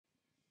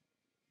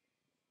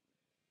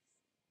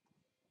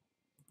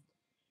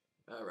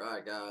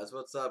Alright guys,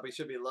 what's up? We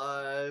should be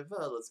live.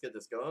 Let's get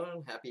this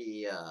going.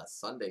 Happy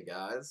Sunday,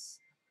 guys.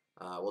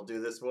 We'll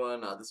do this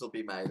one. This will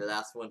be my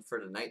last one for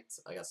tonight.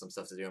 I got some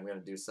stuff to do. I'm going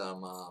to do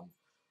some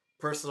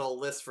personal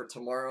lists for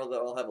tomorrow,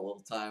 though. I'll have a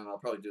little time. I'll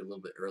probably do a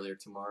little bit earlier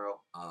tomorrow.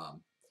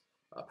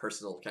 A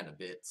personal kind of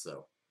bit,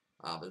 so.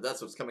 But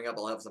that's what's coming up.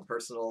 I'll have some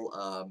personal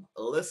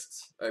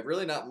lists. I have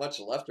really not much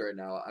left right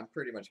now. I'm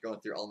pretty much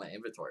going through all my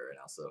inventory right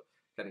now, so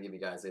kind of give you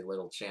guys a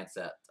little chance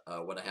at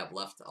what I have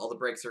left. All the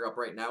breaks are up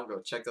right now.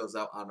 Go check those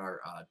out on our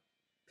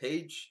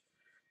page.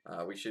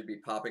 We should be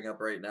popping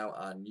up right now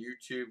on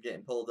YouTube,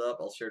 getting pulled up.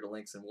 I'll share the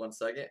links in 1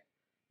 second.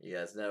 You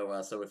guys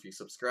know, so if you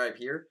subscribe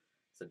here,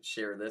 so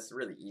share this.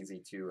 Really easy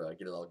to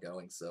get it all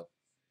going, so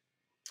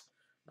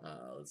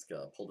let's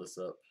go pull this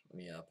up. Let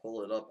me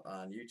pull it up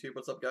on YouTube.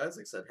 What's up, guys?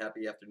 Like I said,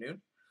 happy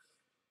afternoon.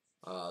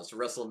 It's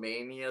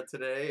WrestleMania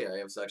today.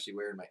 I was actually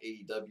wearing my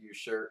AEW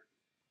shirt.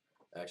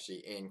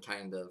 Actually, in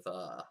kind of,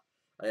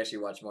 I actually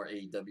watch more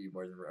AEW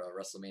more than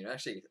WrestleMania.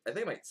 Actually, I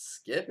think I might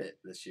skip it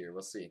this year.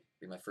 We'll see. It'll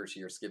be my first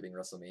year skipping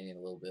WrestleMania in a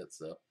little bit.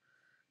 So,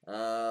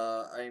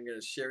 I am going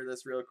to share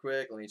this real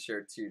quick. Let me share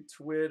it to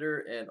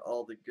Twitter and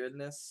all the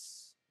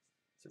goodness.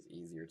 It's just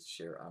easier to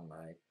share on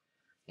my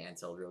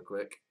handheld real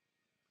quick.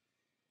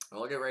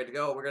 We'll get ready to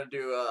go. We're going to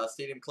do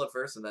Stadium Club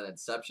first and then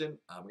Inception.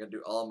 I'm going to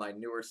do all my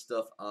newer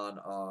stuff on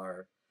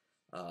our,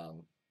 try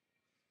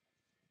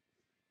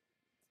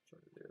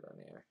to do it on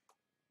here.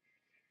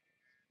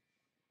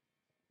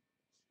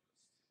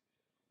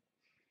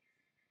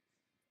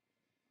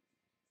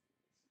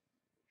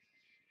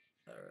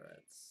 Alright,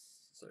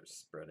 start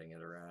spreading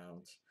it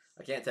around.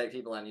 I can't tag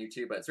people on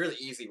YouTube, but it's really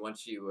easy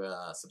once you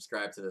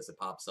subscribe to this. It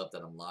pops up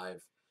that I'm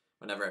live.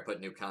 Whenever I put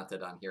new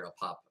content on here, I'll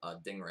pop a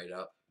ding right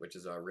up, which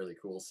is really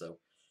cool. So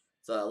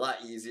it's a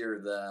lot easier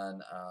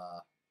than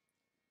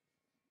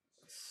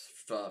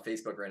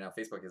Facebook right now.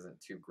 Facebook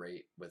isn't too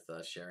great with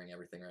sharing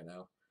everything right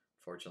now,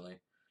 unfortunately.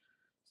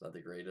 It's not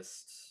the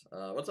greatest.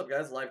 What's up,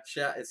 guys? Live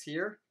chat is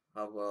here.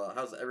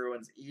 How's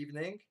everyone's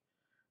evening?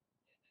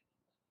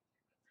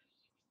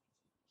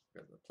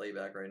 Got the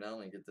playback right now.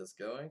 Let me get this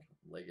going.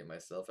 I'm legging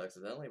myself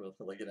accidentally, but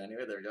I'll leg it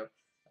anyway. There we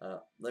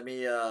go. Let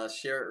me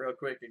share it real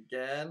quick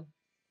again.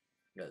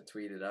 Gotta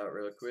tweet it out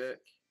real quick.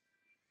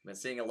 I've been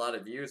seeing a lot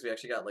of views. We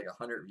actually got like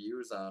 100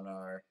 views on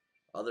our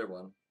other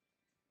one.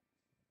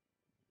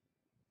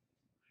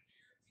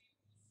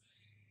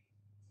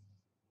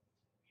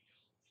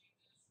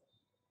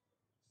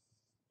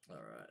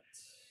 Alright.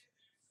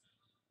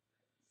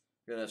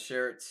 Gonna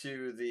share it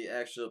to the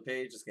actual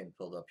page. It's getting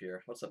pulled up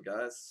here. What's up,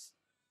 guys?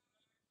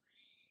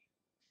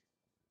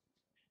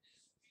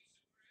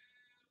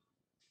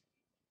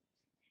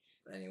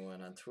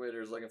 Anyone on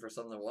Twitter is looking for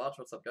something to watch?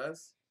 What's up,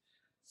 guys?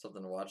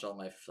 Something to watch. All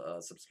my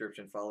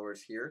subscription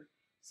followers here.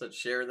 So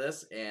share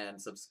this and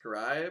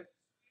subscribe.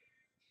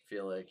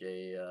 Feel like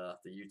the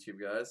YouTube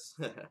guys.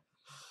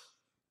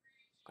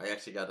 I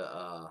actually got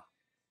I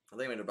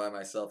think I'm gonna buy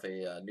myself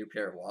a new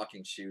pair of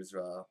walking shoes,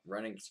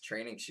 running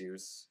training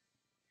shoes.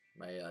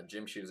 My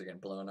gym shoes are getting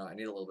blown out. I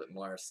need a little bit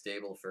more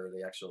stable for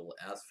the actual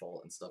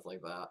asphalt and stuff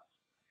like that. I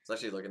was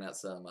actually looking at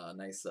some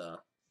nice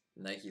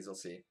Nikes. We'll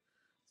see.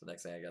 So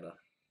next thing I gotta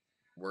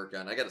work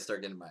on. I gotta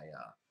start getting my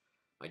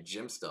my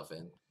gym stuff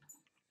in.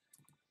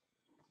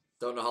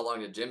 Don't know how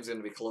long the gym's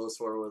gonna be closed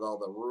for with all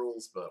the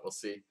rules, but we'll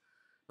see.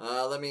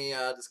 Let me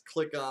just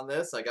click on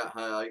this. I got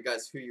you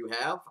guys who you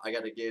have. I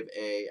got to give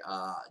a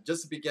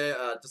just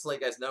to let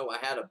you guys know, I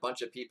had a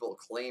bunch of people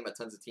claim a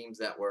tons of teams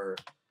that were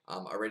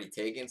already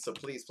taken. So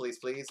please, please,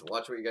 please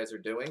watch what you guys are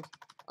doing.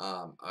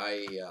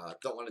 I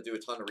don't want to do a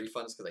ton of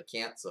refunds because I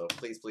can't. So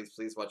please, please,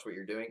 please watch what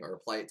you're doing or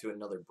apply it to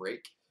another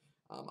break.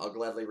 I'll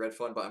gladly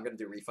refund, but I'm going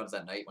to do refunds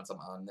at night once I'm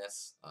on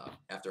this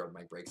after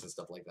my breaks and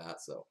stuff like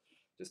that. So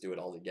just do it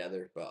all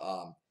together. But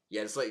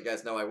yeah, just to let you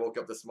guys know, I woke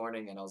up this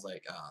morning and I was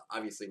like,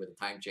 obviously with the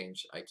time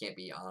change, I can't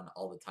be on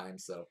all the time.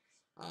 So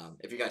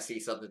if you guys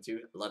see something too,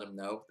 let them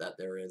know that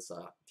there is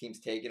teams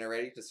taken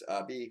already. Just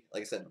be,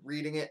 like I said,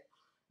 reading it.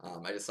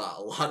 I just saw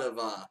a lot of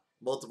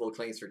multiple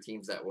claims for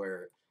teams that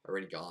were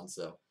already gone.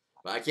 So,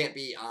 but I can't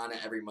be on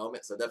at every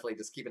moment. So definitely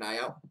just keep an eye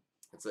out.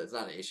 It's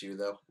not an issue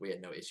though. We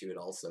had no issue at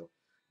all. So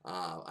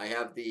I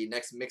have the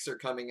next mixer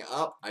coming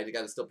up. I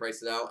got to still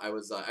price it out. I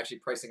was actually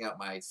pricing out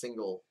my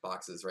single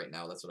boxes right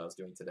now. That's what I was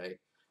doing today.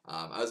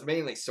 I was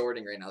mainly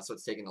sorting right now, so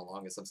it's taking the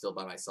longest. I'm still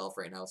by myself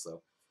right now,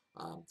 so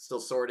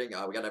still sorting.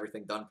 We got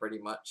everything done pretty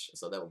much,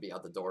 so that will be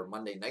out the door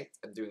Monday night.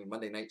 I'm doing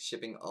Monday night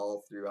shipping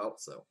all throughout,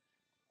 so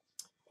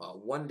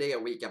 1 day a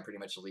week I'm pretty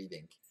much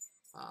leaving.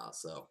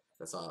 So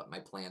that's my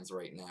plans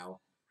right now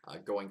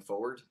going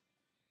forward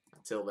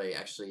until they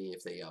actually,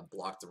 if they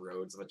block the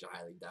roads, which I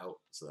highly doubt.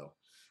 So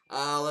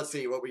let's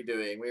see what we're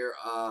doing. We're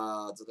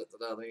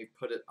let me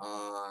put it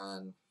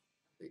on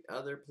the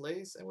other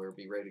place and we'll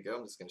be ready to go.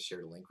 I'm just going to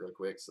share the link real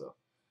quick. So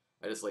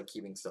I just like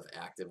keeping stuff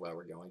active while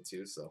we're going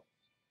to. So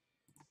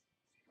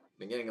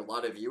been getting a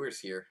lot of viewers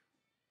here.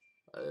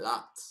 A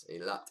lot.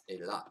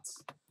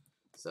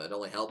 So it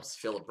only helps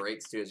fill the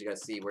breaks too, as you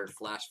guys see, we're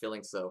flash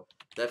filling. So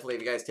definitely,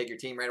 if you guys take your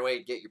team right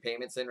away, get your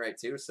payments in right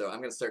too. So I'm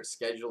gonna start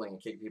scheduling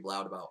and kicking people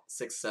out about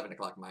 6, 7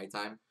 o'clock my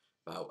time,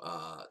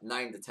 about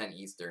 9 to 10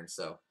 Eastern.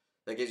 So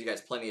that gives you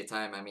guys plenty of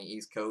time. I mean,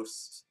 East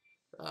Coast,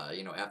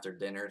 you know, after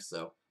dinner.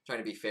 So trying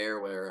to be fair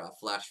where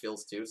flash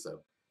fills too.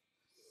 So.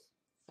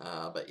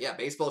 But yeah,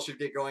 baseball should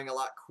get going a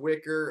lot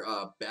quicker.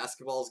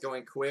 Basketball is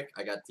going quick.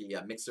 I got the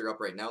mixer up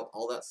right now,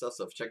 all that stuff.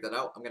 So check that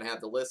out. I'm gonna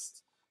have the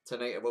list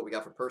tonight of what we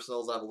got for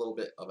personals. I have a little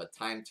bit of a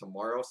time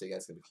tomorrow, so you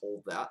guys can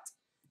hold that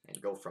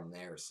and go from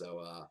there.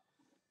 So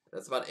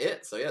that's about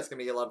it. So yeah, it's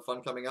gonna be a lot of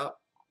fun coming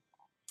up,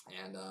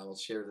 and we'll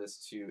share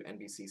this to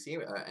NBCC,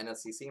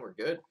 NSCC, and we're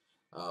good.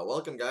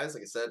 Welcome, guys.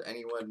 Like I said,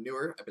 anyone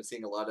newer, I've been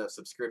seeing a lot of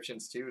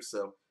subscriptions too.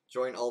 So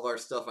join all of our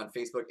stuff on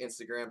Facebook,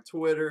 Instagram,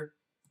 Twitter,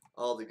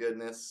 all the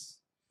goodness.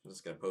 I'm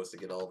just going to post to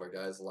get all of our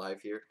guys live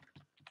here.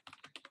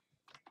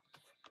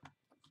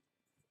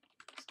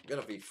 It's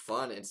going to be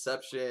fun.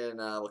 Inception,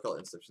 we'll call it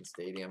Inception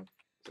Stadium.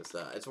 Just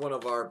it's one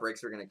of our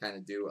breaks we're going to kind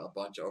of do a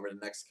bunch over the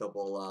next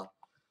couple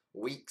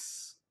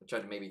weeks. I'm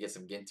trying to maybe get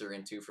some Ginter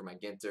into for my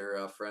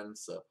Ginter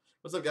friends. So,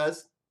 what's up,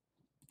 guys?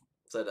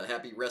 Said a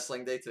happy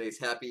wrestling day. Today's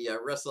happy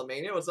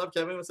WrestleMania. What's up,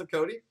 Kevin? What's up,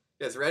 Cody?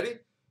 You guys ready?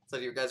 So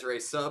you guys already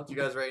subbed. You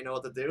guys already know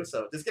what to do.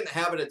 So just get in the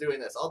habit of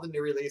doing this. All the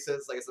new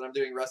releases. Like I said, I'm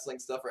doing wrestling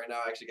stuff right now.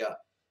 I actually got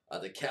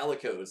the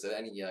calicos that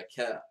any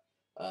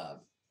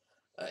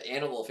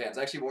animal fans.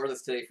 I actually wore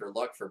this today for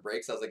luck for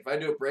breaks. I was like, if I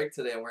do a break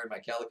today, I'm wearing my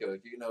calico.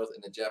 If you know,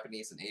 in the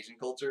Japanese and Asian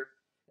culture,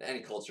 any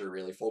culture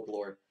really,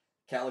 folklore,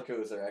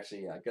 calicos are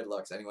actually good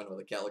luck. So anyone with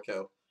a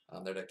calico,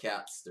 they're the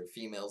cats. They're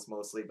females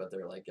mostly, but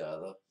they're like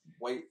the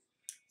white.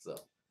 So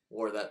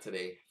wore that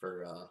today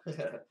for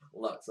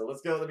luck. So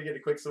let's go. Let me get a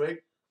quick swing.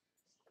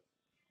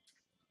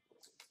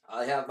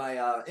 I have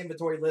my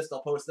inventory list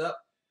I'll post up.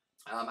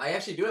 I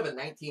actually do have a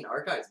 19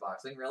 archives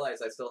box. I didn't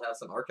realize I still have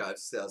some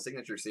archives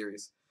signature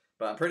series.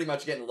 But I'm pretty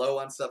much getting low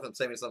on stuff. I'm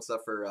saving some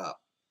stuff for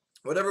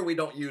whatever we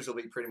don't use will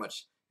be pretty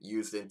much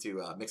used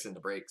into mixing the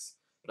breaks.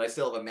 But I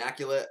still have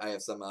Immaculate. I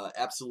have some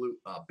Absolute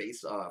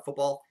Base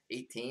Football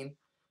 18.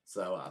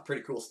 So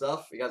pretty cool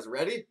stuff. You guys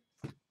ready?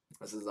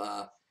 This is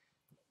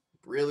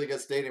really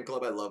good Stadium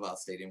Club. I love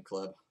Stadium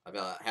Club. I've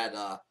had...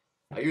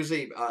 I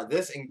usually,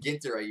 this and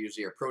Ginter, I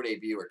usually are pro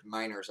debut or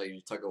minors. I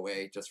usually tug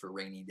away just for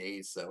rainy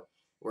days, so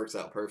works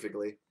out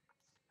perfectly.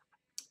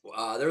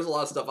 There was a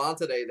lot of stuff on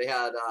today. They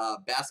had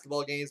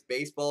basketball games,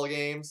 baseball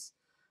games,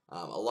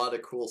 a lot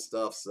of cool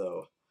stuff.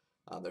 So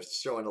they're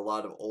showing a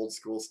lot of old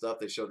school stuff.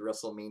 They showed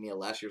WrestleMania,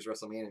 last year's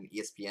WrestleMania, and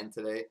ESPN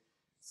today.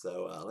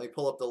 So let me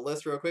pull up the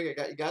list real quick. I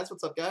got you guys.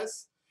 What's up,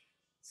 guys?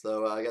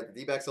 So I got the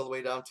D-backs all the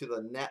way down to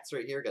the Nets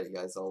right here. Got you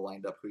guys all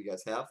lined up who you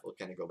guys have. We'll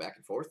kind of go back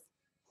and forth.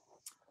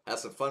 Have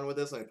some fun with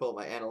this. Let me pull up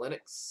my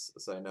analytics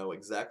so I know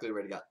exactly. We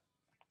already got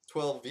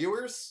 12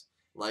 viewers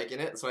liking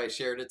it. That's why I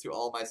shared it to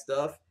all my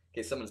stuff.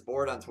 In case someone's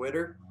bored on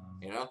Twitter,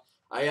 you know.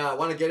 I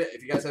want to get it.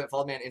 If you guys haven't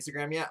followed me on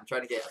Instagram yet, I'm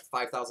trying to get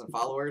 5,000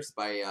 followers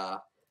by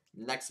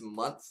next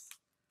month.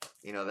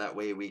 You know, that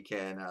way we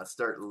can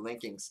start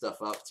linking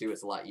stuff up too.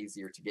 It's a lot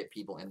easier to get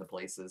people into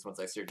places once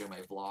I start doing my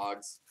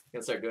vlogs. I'm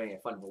going to start doing a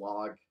fun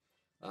vlog.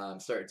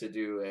 Starting to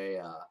do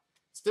a...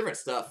 it's different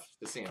stuff,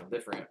 just, you know,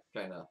 different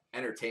kind of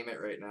entertainment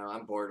right now.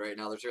 I'm bored right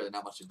now. There's really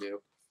not much to do.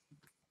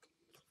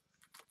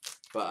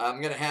 But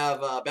I'm going to have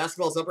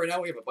basketballs up right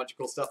now. We have a bunch of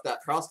cool stuff.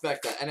 That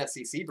prospect, that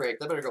NSCC break,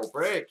 that better go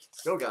break.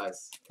 Let's go,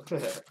 guys.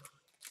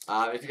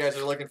 If you guys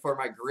are looking for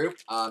my group,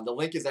 the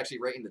link is actually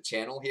right in the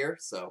channel here.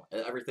 So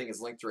everything is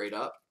linked right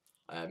up.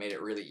 I made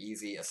it really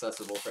easy,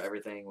 accessible for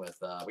everything with,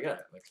 we got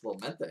a little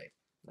Mente.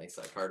 Nice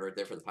card right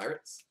there for the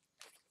Pirates.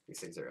 These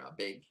things are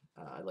big.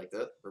 I like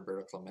that.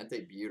 Roberto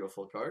Clemente,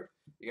 beautiful card.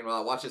 You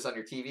can watch this on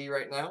your TV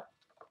right now.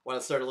 Want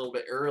to start a little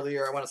bit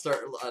earlier. I want to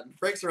start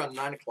breaks around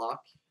 9 o'clock.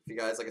 If you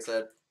guys, like I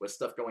said, with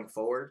stuff going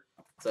forward.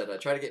 So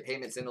try to get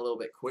payments in a little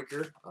bit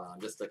quicker,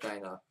 just to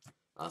kind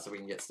of, so we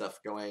can get stuff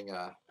going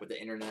with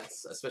the internet,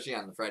 especially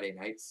on the Friday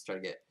nights. Try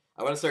to get,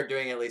 I want to start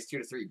doing at least 2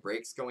 to 3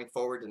 breaks going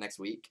forward the next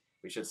week.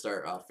 We should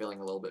start filling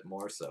a little bit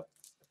more. So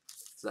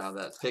now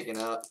that's picking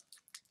up.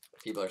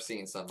 People are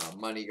seeing some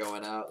money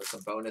going out. There's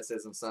some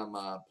bonuses in some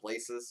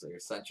places, or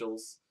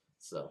essentials.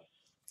 So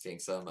seeing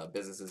some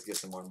businesses get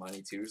some more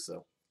money too.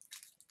 So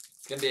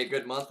it's going to be a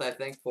good month, I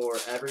think, for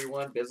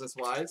everyone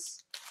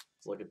business-wise.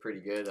 It's looking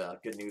pretty good.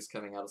 Good news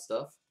coming out of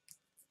stuff.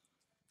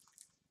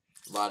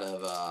 A lot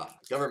of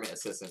government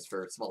assistance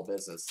for small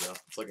business, so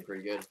it's looking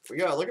pretty good. We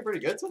got looking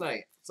pretty good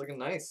tonight. It's looking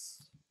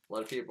nice. A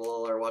lot of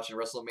people are watching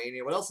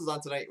WrestleMania. What else is on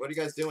tonight? What are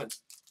you guys doing?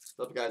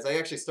 What's up, guys? I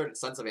actually started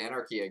Sons of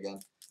Anarchy again.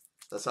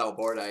 That's how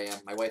bored I am.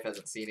 My wife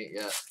hasn't seen it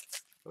yet.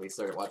 We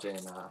started watching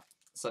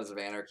Sons of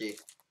Anarchy.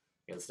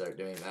 Gonna start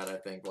doing that, I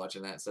think,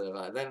 watching that instead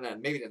of then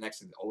maybe the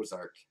next is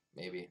Ozark,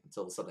 maybe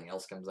until something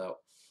else comes out.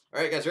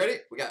 All right, guys, ready?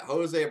 We got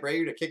Jose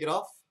Abreu to kick it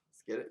off.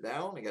 Let's get it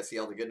down. You guys see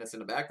all the goodness in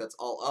the back. That's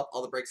all up.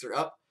 All the breaks are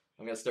up.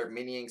 I'm gonna start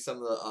miniing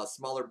some of the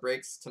smaller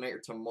breaks tonight or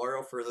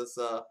tomorrow for this.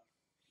 No,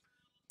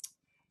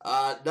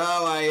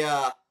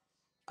 I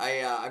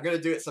I'm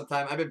gonna do it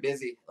sometime. I've been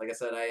busy. Like I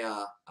said,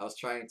 I was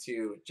trying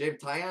to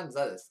James Tyon. Is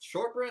that a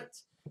short print?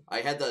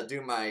 I had to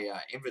do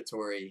my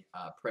inventory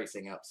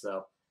pricing up.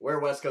 So we're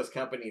a West Coast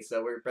company,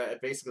 so we're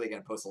basically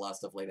gonna post a lot of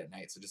stuff late at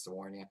night. So just to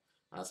warn you,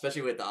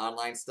 especially with the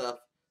online stuff,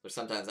 there's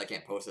sometimes I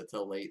can't post it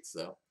till late.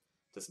 So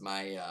just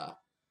my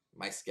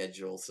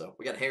schedule. So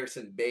we got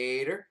Harrison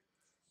Bader.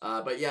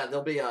 But yeah,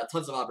 there'll be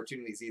tons of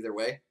opportunities either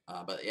way.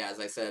 But yeah, as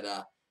I said,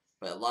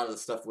 but a lot of the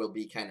stuff will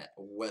be kind of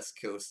West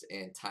Coast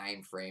and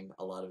time frame.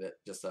 A lot of it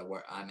just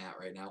where I'm at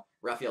right now.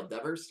 Rafael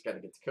Devers, got to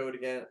get the code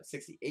again.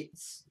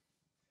 68s.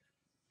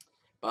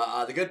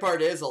 But the good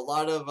part is a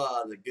lot of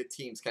the good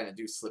teams kind of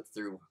do slip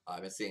through.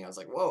 I've been seeing. I was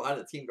like, whoa, how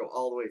did the team go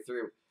all the way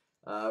through?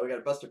 We got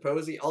a Buster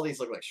Posey. All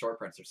these look like short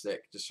prints are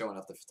sick. Just showing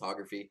off the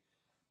photography.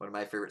 One of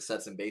my favorite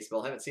sets in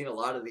baseball. Haven't seen a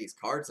lot of these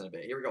cards in a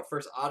bit. Here we go.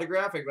 First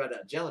autograph. I got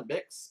Jalen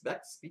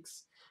Beck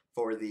speaks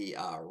for the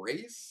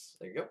Rays.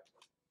 There you go.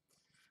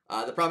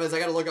 The problem is I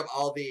got to look up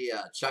all the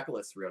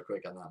checklists real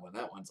quick on that one.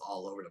 That one's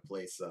all over the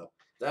place. So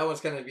that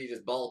one's going to be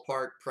just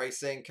ballpark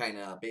pricing, kind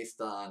of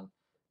based on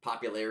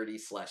popularity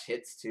 /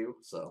 hits too.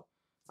 So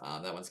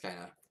that one's kind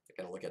of, I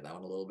got to look at that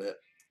one a little bit.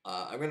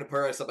 I'm going to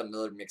price up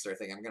another mixer. I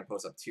think I'm going to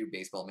post up 2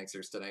 baseball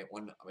mixers tonight.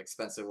 One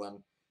expensive one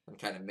and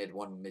kind of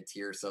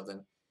mid-tier or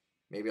something.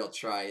 Maybe I'll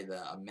try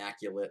the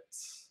Immaculate.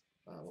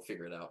 We'll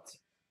figure it out.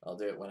 I'll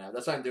do it whenever.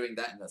 That's why I'm doing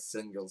that in the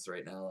singles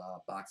right now,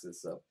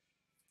 boxes. So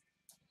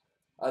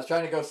I was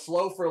trying to go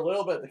slow for a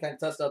little bit to kind of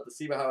test out to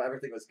see how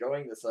everything was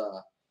going. This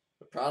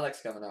the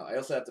product's coming out. I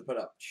also have to put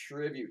up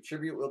Tribute.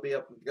 Tribute will be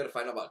up. I'm going to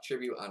find out about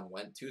Tribute on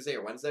Tuesday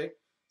or Wednesday.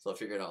 So I'll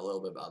figure out a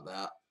little bit about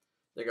that.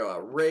 There you go.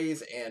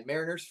 Rays and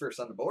Mariners first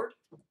on the board.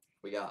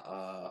 We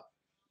got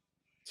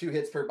 2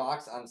 hits per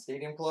box on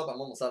Stadium Club.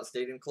 I'm almost on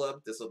Stadium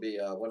Club. This will be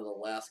one of the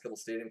last couple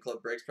Stadium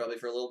Club breaks probably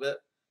for a little bit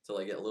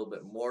until I get a little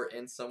bit more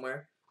in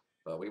somewhere.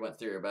 But we went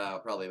through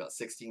probably about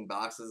 16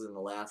 boxes in the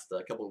last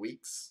couple of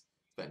weeks.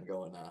 It's been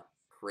going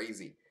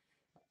crazy.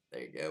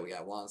 There you go. We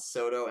got Juan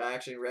Soto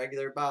action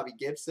regular. Bobby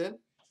Gibson.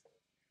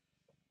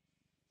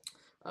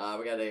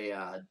 We got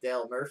a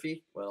Dale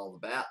Murphy with all the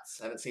bats.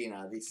 I haven't seen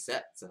these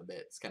sets in a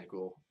bit. It's kind of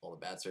cool. All the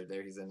bats right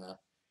there. He's in the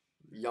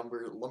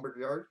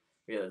Lumberyard.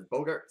 We got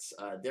Bogarts,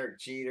 Derek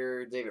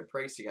Jeter, David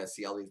Price. You guys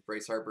see all these.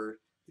 Bryce Harper,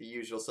 the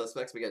usual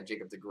suspects. We got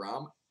Jacob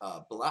deGrom,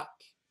 Black.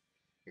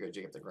 We got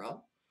Jacob deGrom.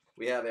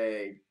 We have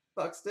a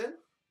Buxton.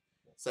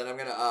 So I'm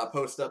going to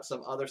post up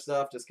some other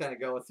stuff, just kind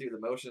of going through the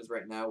motions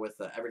right now with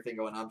everything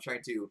going on. I'm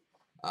trying to,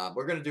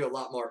 we're going to do a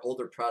lot more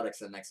older products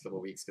in the next couple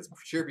of weeks because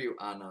Tribute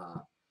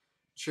on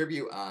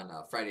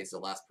Friday is the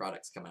last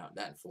products coming out.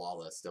 That and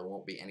Flawless. There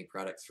won't be any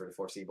products for the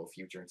foreseeable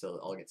future until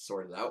it all gets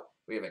sorted out.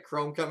 We have a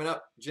Chrome coming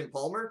up, Jim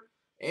Palmer.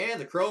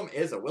 And the Chrome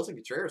is a Wilson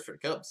Contreras for the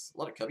Cubs. A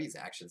lot of Cubbies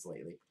actions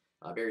lately.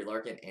 Barry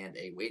Larkin and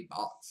a Wade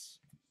Boggs.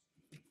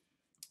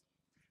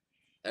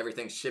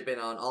 Everything's shipping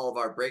on all of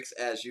our breaks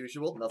as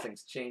usual.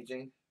 Nothing's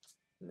changing.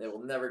 It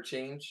will never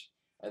change.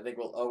 I think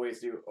we'll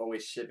always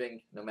shipping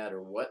no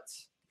matter what.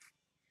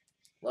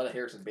 A lot of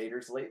Harrison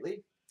Baders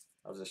lately.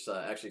 I was just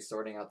actually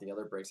sorting out the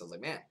other breaks. I was like,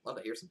 man, a lot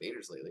of Harrison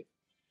Baders lately.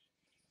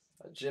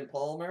 Jim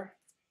Palmer.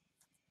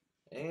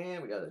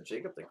 And we got a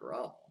Jacob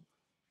deGrom.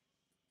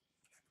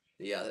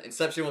 The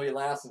Inception will be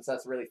last since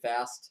that's really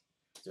fast.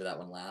 Let's do that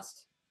one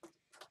last.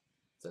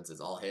 Since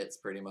it's all hits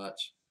pretty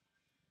much.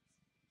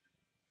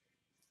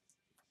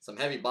 Some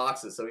heavy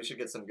boxes, so we should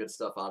get some good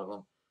stuff out of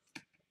them.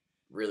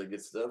 Really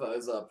good stuff. I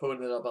was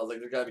putting it up. I was like,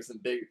 there's got to be some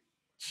big,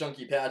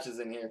 chunky patches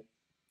in here.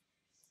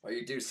 Or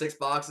you do 6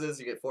 boxes,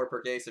 you get 4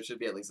 per case. There should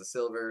be at least a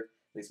silver,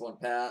 at least 1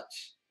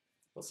 patch.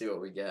 We'll see what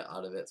we get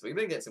out of it. So we've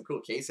been getting some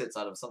cool case hits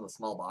out of some of the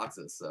small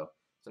boxes. So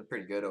it's been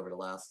pretty good over the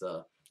last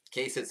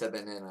case hits have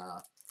been in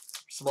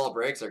small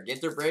breaks or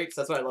Ginter breaks.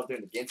 That's why I love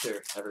doing the Ginter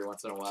every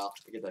once in a while.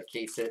 We get the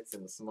case hits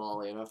in the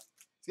small, you know. It's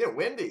getting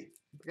windy.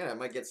 I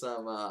might get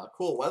some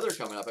cool weather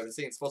coming up. I've been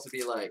seeing it's supposed to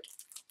be like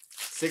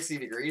 60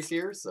 degrees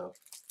here, so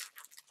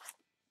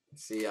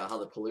see how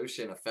the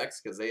pollution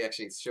affects, because they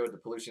actually showed the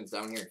pollution's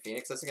down here in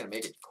Phoenix. That's going to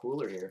make it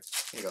cooler here.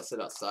 I'm going to go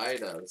sit outside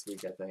this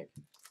week, I think,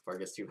 before it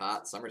gets too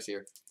hot. Summer's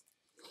here.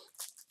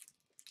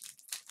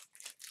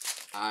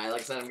 Like I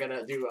said, I'm going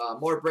to do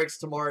more breaks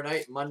tomorrow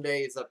night.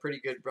 Monday is a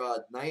pretty good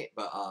night,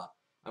 but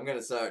I'm going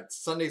to start.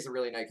 Sunday's a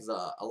really night because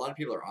a lot of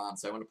people are on,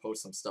 so I want to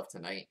post some stuff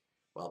tonight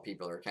while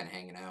people are kind of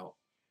hanging out.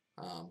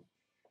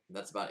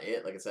 That's about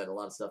it. Like I said, a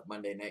lot of stuff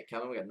Monday night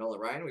coming. We got Nolan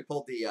Ryan. We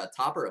pulled the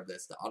topper of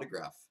this, the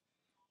autograph,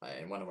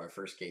 in one of our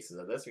first cases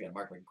of this. We got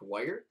Mark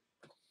McGwire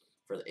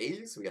for the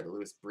A's. We got the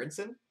Lewis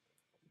Brinson,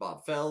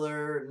 Bob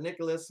Feller,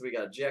 Nicholas. We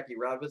got Jackie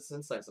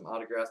Robinson. Signed some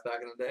autographs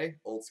back in the day.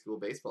 Old school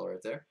baseball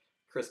right there.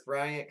 Chris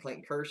Bryant,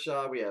 Clayton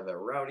Kershaw. We have a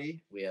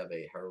Rowdy. We have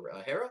a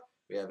Hera.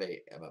 We have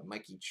a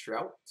Mikey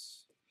Trout.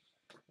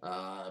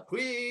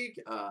 Puig.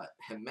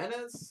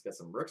 Jimenez. Got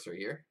some rooks right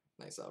here.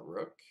 Nice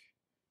rook.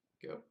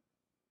 Go.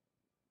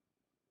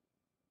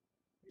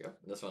 Yeah,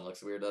 this one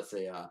looks weird. That's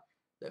a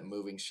that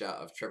moving shot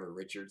of Trevor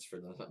Richards for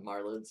the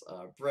Marlins.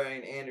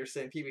 Brian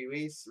Anderson, Pee-wee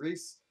Reese.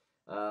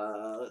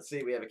 Let's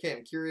see. We have a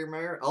Cam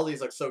Kiermaier. All these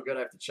look so good.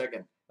 I have to check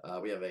in.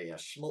 We have a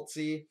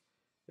Schmaltzy.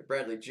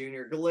 Bradley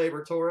Jr.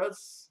 Glaber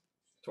Torres.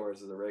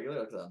 Torres is a regular.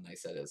 Look how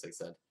nice that is. Like I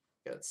said,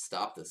 got to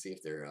stop to see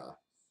if they're.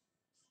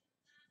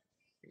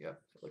 There you go.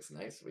 It looks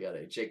nice. We got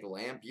a Jake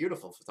Lamb.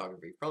 Beautiful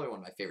photography. Probably one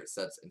of my favorite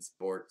sets in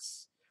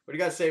sports. What do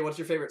you guys say? What's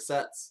your favorite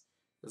sets?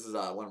 This is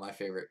one of my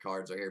favorite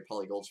cards right here.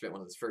 Paulie Goldschmidt,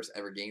 one of his first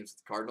ever games with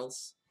the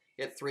Cardinals.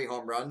 He had 3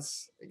 home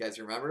runs. You guys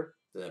remember?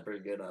 Did a pretty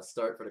good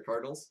start for the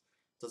Cardinals.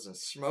 Doesn't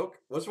smoke.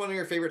 What's one of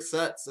your favorite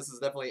sets? This is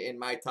definitely in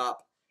my top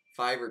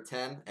 5 or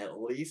 10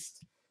 at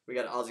least. We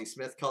got Ozzie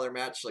Smith color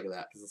match. Look at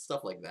that. Because it's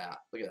stuff like that.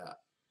 Look at that.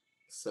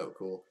 So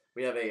cool.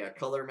 We have a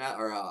color match,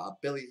 or a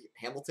Billy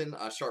Hamilton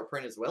short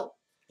print as well.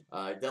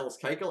 Dallas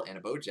Keuchel and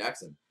a Bo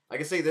Jackson. I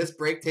can say this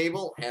break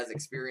table has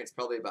experienced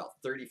probably about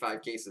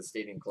 35 cases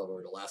Stadium Club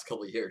over the last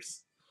couple of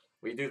years.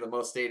 We do the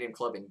most Stadium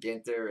Club in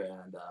Ginter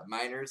and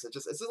Miners. It's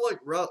just like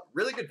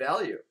really good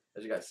value,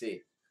 as you guys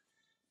see.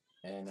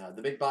 And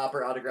the Big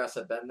Bopper autographs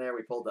have been there.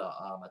 We pulled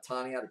a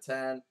Matani out of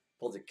 10.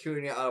 Pulled a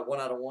Cunha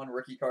 1 out of 1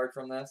 rookie card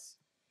from this.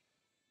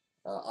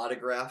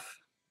 Autograph.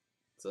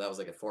 So that was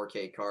like a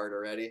 4K card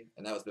already.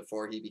 And that was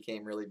before he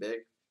became really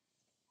big.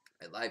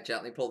 And live chat,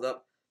 let me pulled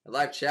up. The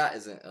live chat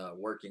isn't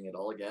working at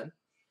all again.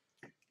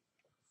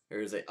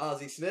 Here's a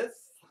Ozzie Smith.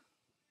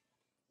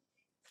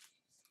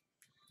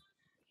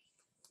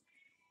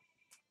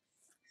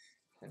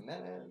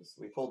 Jimenez.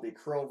 We pulled the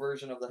Crow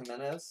version of the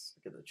Jimenez.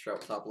 Get the Trout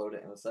top load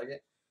it in a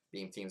second.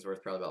 Beam team's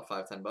worth probably about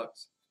 $5-10. All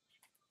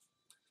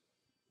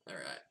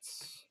right,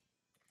 let's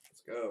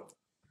go.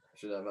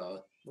 Should have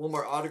a little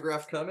more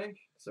autograph coming.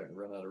 Starting to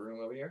run out of room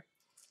over here.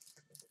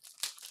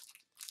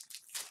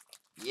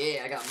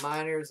 Yeah, I got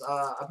minors.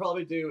 I'll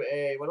probably do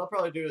a. What I'll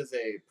probably do is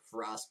a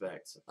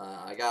prospect.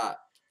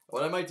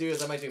 What I might do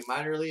is I might do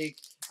minor league.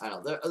 I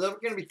don't know. They're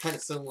going to be kind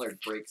of similar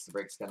breaks. The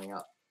breaks coming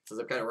up, so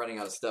they're kind of running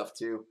out of stuff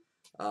too.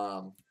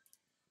 I'll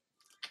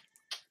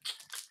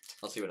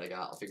see what I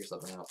got. I'll figure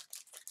something out.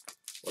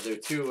 We'll do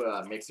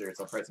 2 mixers.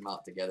 I'll price them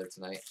out together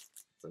tonight.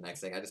 That's the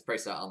next thing. I just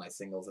priced out all my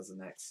singles as the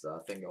next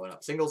thing going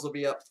up. Singles will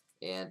be up,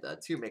 and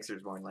 2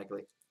 mixers more than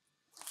likely.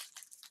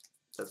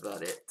 That's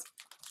about it.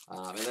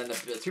 And then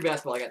the 2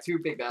 basketball. I got 2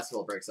 big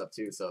basketball breaks up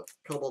too. So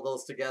couple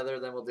those together.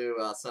 Then we'll do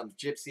some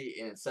Gypsy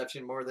and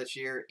Inception more this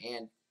year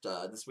and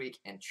this week,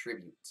 and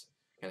Tribute.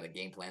 Kind of the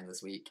game plan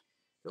this week.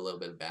 Do a little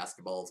bit of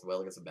basketball as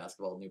well. Get some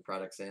basketball new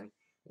products in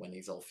when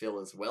these all fill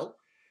as well.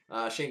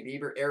 Shane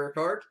Bieber error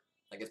card.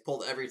 That gets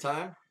pulled every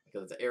time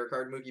because it's an error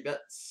card. Mookie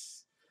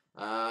Betts.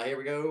 Here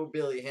we go.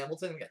 Billy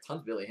Hamilton. We got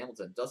tons of Billy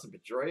Hamilton. Dustin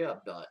Pedroia.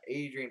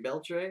 Adrian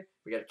Beltre.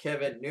 We got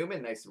Kevin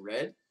Newman. Nice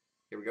red.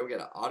 Here we go. We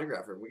got an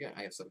autographer.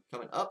 I have some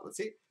coming up. Let's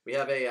see. We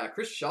have a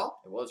Chris Shaw.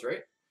 It was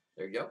right.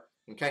 There you go.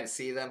 You can kind of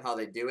see them how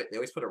they do it. They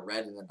always put a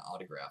red and then an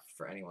autograph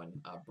for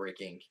anyone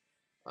breaking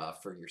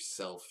for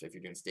yourself if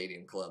you're doing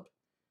Stadium Club.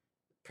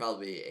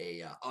 Probably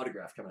a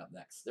autograph coming up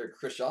next. There's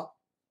Chris Shaw.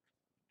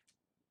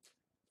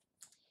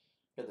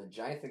 Got the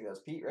giant thing. That was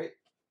Pete, right?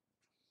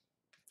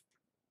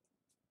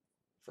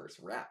 First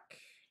rack.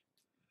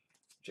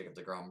 Jacob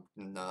DeGrom.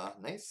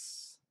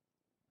 Nice.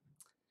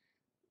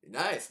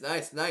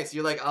 Nice.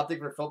 You like Optic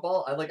for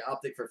football? I like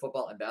Optic for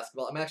football and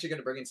basketball. I'm actually going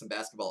to bring in some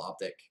basketball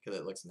Optic because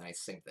it looks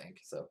nice. Same thing.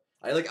 So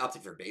I like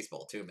Optic for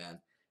baseball too, man.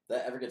 If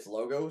that ever gets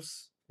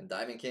logos and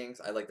Diamond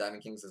Kings. I like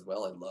Diamond Kings as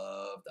well. I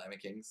love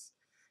Diamond Kings.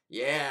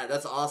 Yeah,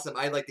 that's awesome.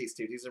 I like these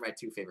 2. These are my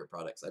 2 favorite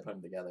products. I put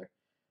them together.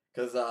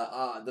 Because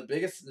the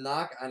biggest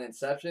knock on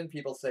Inception,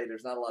 people say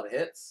there's not a lot of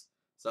hits.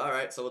 So, all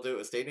right, so we'll do it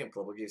with Stadium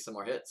Club. We'll give you some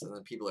more hits, and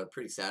then people are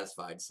pretty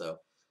satisfied. So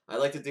I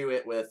like to do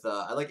it with,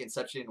 I like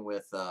Inception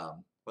with,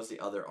 what's the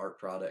other art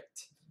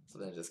product? So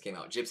then it just came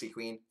out. Gypsy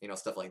Queen,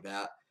 stuff like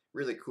that.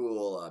 Really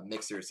cool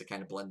mixers to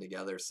kind of blend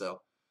together. So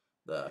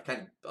the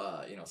kind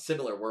of,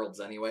 similar worlds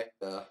anyway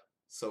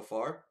so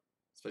far.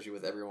 Especially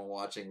with everyone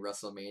watching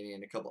WrestleMania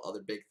and a couple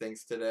other big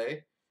things today.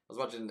 I was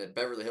watching the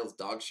Beverly Hills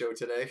Dog Show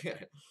today.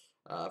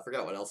 I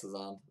forgot what else is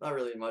on. Not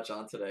really much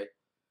on today.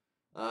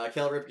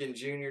 Cal Ripken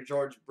Jr.,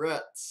 George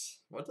Brett.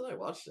 What did I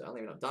watch? I don't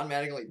even know. Don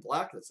Mattingly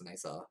Black. That's a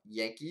nice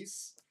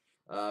Yankees.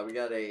 We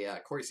got a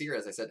Corey Seager.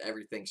 As I said,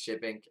 everything's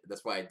shipping.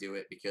 That's why I do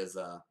it because,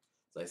 as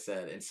I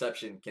said,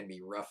 Inception can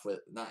be rough with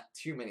not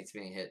too many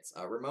hits.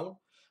 Ramon.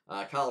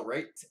 Kyle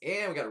Wright.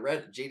 And we got a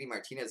red JD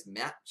Martinez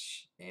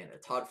match. And a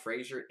Todd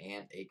Frazier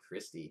and a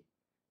Christie.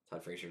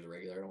 Todd Frazier's a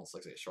regular. It almost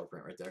looks like a short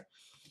print right there.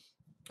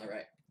 All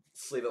right.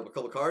 Sleeve up a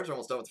couple cards. We're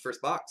almost done with the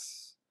first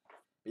box.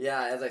 But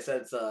yeah, as I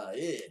said, it's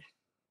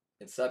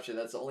Inception.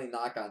 That's the only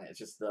knock on it. It's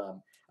just,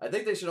 I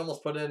think they should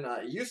almost put in,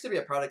 it used to be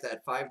a product that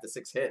had 5 to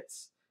 6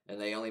 hits. And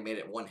they only made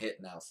it 1 hit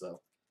now. So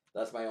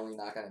that's my only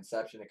knock on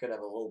Inception. It could have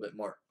a little bit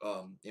more,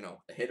 a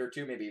hit or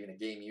 2, maybe even a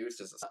game used.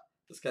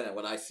 That's kind of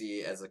what I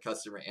see as a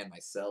customer and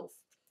myself.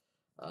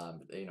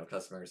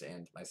 Customers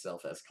and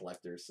myself as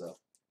collectors. So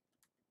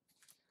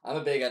I'm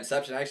a big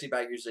Inception. I actually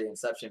buy usually an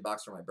Inception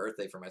box for my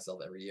birthday for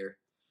myself every year.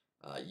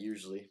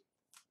 Usually.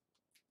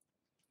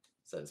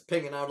 So it's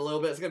pinging out a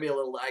little bit. It's going to be a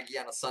little laggy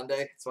on a Sunday.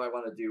 That's why I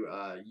want to do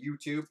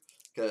YouTube.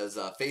 Because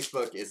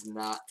Facebook is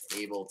not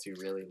able to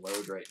really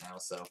load right now.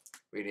 So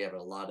we have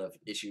a lot of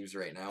issues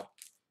right now.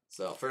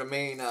 So for the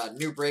main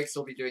new breaks,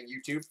 we'll be doing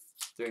YouTube,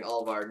 doing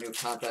all of our new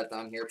content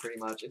on here pretty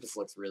much. It just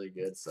looks really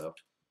good, so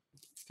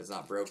if it's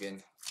not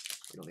broken,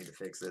 we don't need to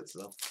fix it.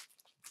 So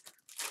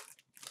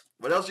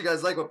what else you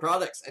guys like with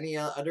products? Any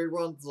other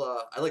ones?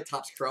 I like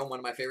Topps Chrome, one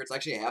of my favorites.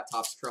 Actually, I have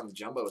Topps Chrome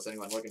Jumbos.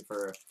 Anyone looking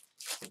for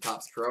some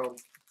Topps Chrome?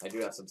 I do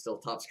have some still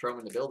Topps Chrome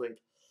in the building.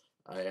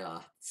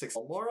 6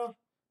 Almora.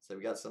 So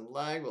we got some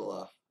lag.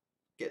 We'll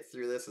get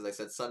through this. As I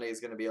said, Sunday is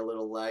going to be a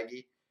little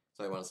laggy.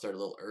 So I want to start a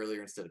little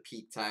earlier instead of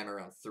peak time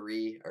around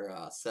 3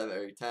 or 7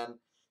 or 10.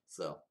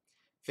 So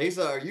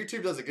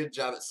YouTube does a good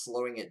job at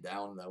slowing it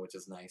down though, which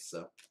is nice.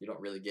 So you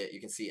don't really you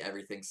can see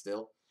everything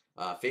still.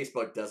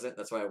 Facebook doesn't.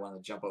 That's why I want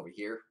to jump over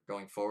here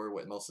going forward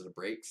with most of the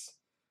breaks.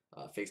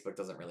 Facebook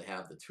doesn't really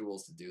have the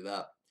tools to do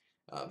that.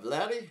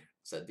 Vladdy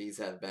said these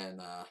have been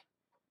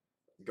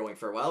going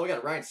for a while. We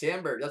got Ryan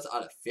Sandberg. That's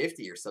out of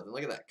 50 or something.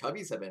 Look at that.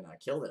 Cubbies have been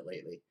killing it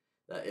lately.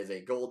 That is a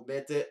gold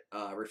minted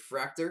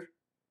refractor.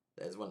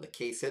 That is one of the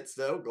case hits,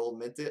 though. Gold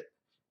minted.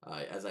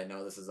 As I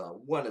know, this is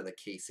one of the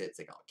case hits.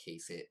 They call it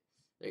case hit.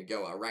 There you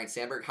go. Ryan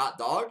Sandberg. Hot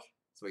dog.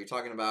 That's what you're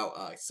talking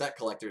about. Set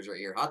collectors right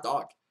here. Hot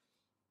dog.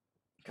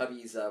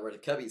 Cubbies. Where the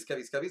Cubbies.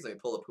 Let me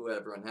pull up who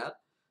everyone had.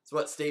 That's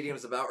what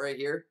Stadium's about right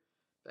here.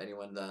 If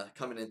anyone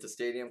coming into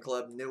Stadium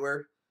Club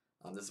newer,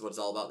 this is what it's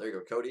all about. There you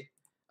go, Cody.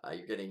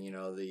 You're getting,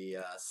 the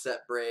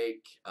set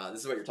break.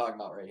 This is what you're talking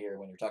about right here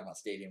when you're talking about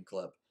Stadium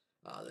Club.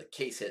 The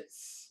case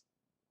hits.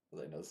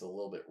 I know it's a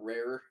little bit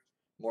rarer.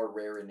 More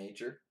rare in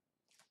nature.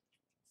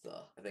 So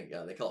I think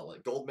they call it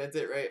like gold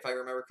minted, right? If I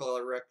remember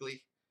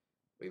correctly.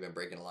 We've been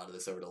breaking a lot of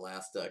this over the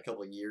last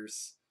couple of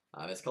years.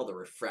 It's called the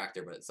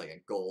refractor, but it's like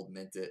a gold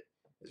minted,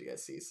 as you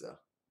guys see. So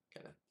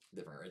kind of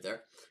different right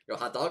there. Go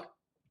hot dog.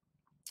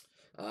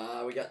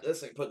 We got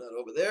this. I can put that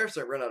over there.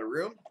 So I run out of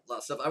room. A lot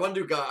of stuff. I want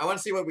to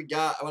see what we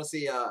got. I want to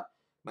see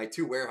my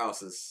 2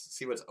 warehouses.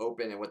 See what's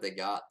open and what they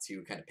got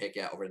to kind of pick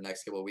at over the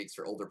next couple of weeks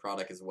for older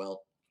product as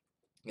well.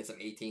 Get some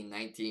 18,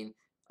 19.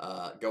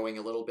 Going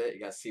a little bit.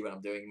 You guys see what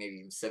I'm doing. Maybe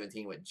even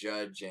 17 with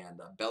Judge and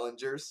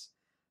Bellingers.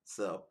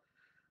 So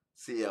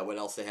see what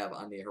else they have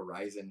on the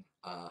horizon.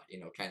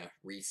 Kind of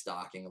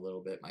restocking a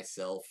little bit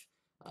myself.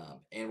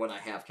 And what I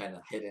have kind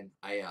of hidden.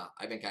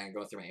 I've been kind of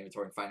going through my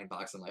inventory and finding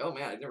boxes. I'm like, oh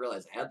man, I didn't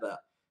realize I had that.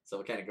 So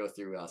we'll kind of go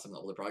through some of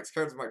the older products.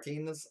 Cards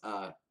Martinez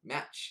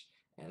match.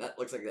 And that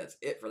looks like that's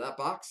it for that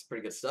box.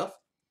 Pretty good stuff.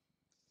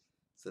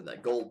 So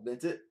that gold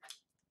minted.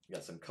 We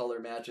got some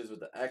color matches with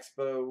the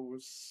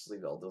Expos.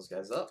 Leave all those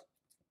guys up.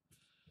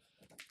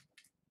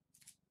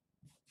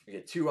 We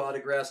get 2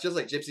 autographs, just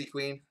like Gypsy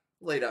Queen.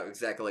 Laid out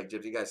exactly like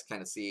Gypsy. You guys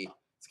kind of see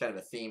it's kind of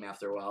a theme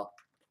after a while.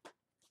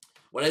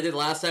 What I did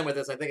last time with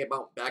this, I think I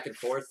bounced back and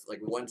forth, like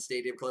one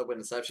Stadium Club with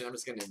Inception. I'm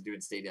just going to do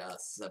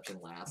Inception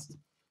last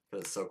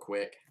because it's so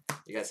quick.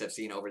 You guys have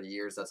seen over the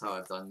years, that's how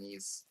I've done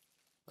these.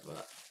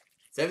 But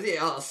 70,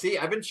 see,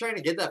 I've been trying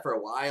to get that for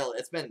a while.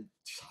 It's been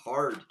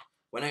hard.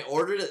 When I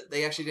ordered it,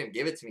 they actually didn't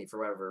give it to me for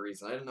whatever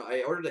reason. I don't know.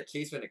 I ordered a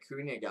case when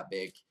Acuna got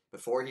big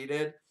before he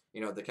did.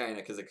 The kind of,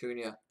 because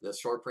Acuna, the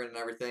short print and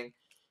everything.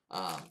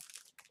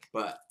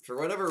 But for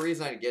whatever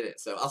reason, I didn't get it.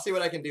 So I'll see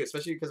what I can do,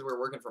 especially because we're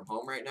working from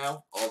home right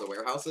now, all the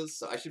warehouses.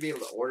 So I should be able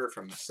to order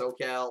from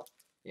SoCal,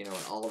 and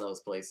all of those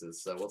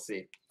places. So we'll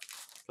see.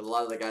 Because a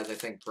lot of the guys, I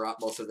think, brought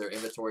most of their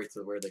inventory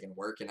to where they can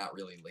work and not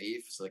really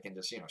leave. So they can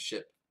just,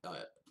 ship,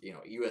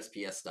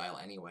 USPS style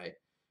anyway.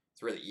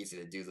 It's really easy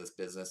to do this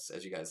business,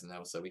 as you guys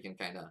know. So we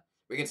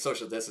can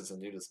social distance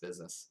and do this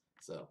business.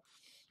 So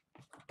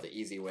the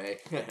easy way.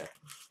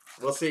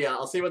 We'll see.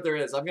 I'll see what there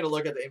is. I'm going to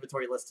look at the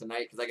inventory list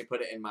tonight because I can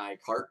put it in my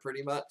cart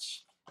pretty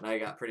much. And I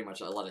got pretty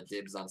much a lot of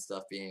dibs on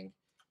stuff being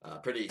a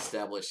pretty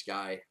established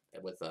guy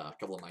with a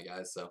couple of my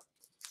guys. So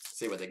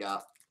see what they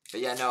got. But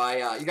yeah,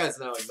 no, you guys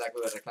know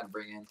exactly what I kind of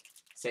bring in.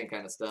 Same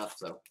kind of stuff.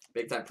 So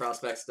big time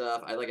prospect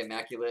stuff. I like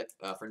Immaculate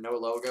for no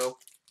logo.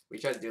 We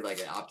try to do like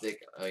an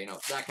optic,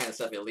 that kind of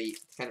stuff, elite,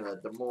 kind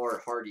of the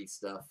more hardy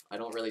stuff. I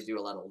don't really do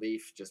a lot of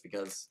leaf just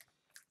because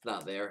it's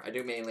not there. I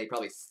do mainly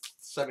probably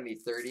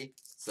 70-30.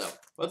 So,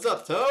 what's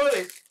up,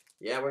 Tony?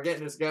 Yeah, we're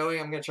getting this going.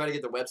 I'm going to try to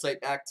get the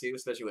website back too,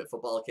 especially with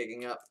football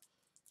kicking up.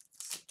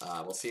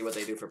 We'll see what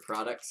they do for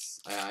products.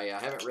 I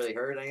haven't really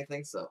heard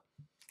anything, so.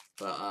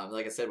 But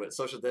like I said, with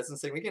social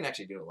distancing, we can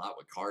actually do a lot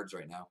with cards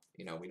right now.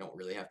 We don't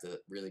really have to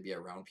really be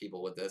around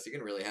people with this. You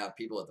can really have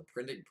people at the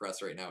printing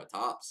press right now at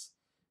Topps.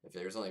 If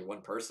there's only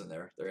one person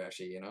there, they're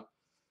actually,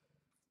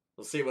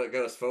 we'll see what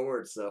goes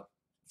forward. So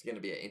it's going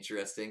to be an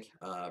interesting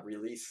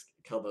release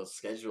couple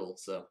schedule.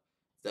 So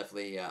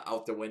definitely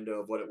out the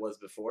window of what it was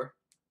before.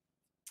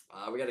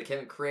 We got a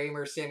Kevin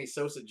Kramer, Sammy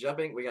Sosa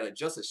jumping. We got a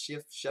Justice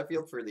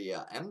Sheffield for the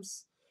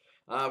M's.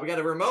 We got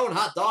a Ramon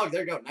hot dog.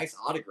 There you go. Nice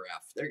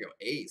autograph. There you go.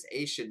 A's.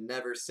 A's should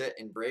never sit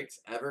in breaks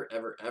ever,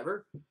 ever,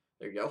 ever.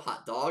 There you go.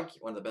 Hot dog.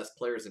 One of the best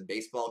players in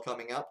baseball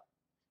coming up.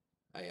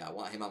 I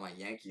want him on my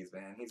Yankees,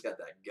 man. He's got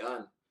that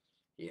gun.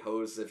 He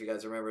hosed, if you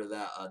guys remember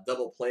that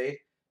double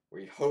play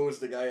where he hosed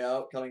the guy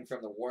out coming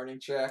from the warning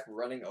track,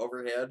 running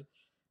overhead.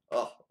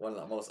 Oh, one of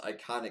the most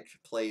iconic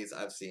plays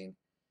I've seen.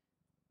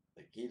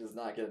 Like, he does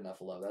not get enough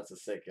love. That's a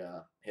sick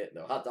hit,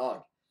 though. Hot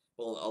dog.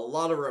 Well, a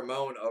lot of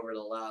Ramon over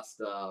the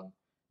last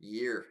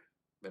year.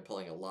 Been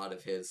pulling a lot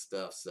of his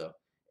stuff. So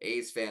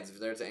A's fans, if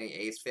there's any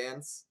A's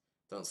fans,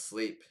 don't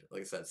sleep.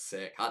 Like I said,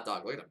 sick. Hot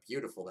dog. Look at how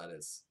beautiful that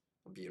is.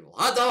 A beautiful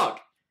hot dog.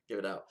 Give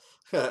it out.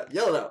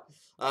 Yell it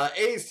out.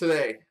 A's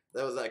today.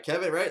 That was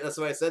Kevin, right? That's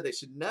what I said. They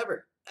should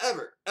never,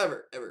 ever,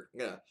 ever, ever.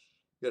 I'm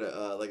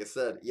gonna like I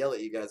said, yell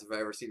at you guys if I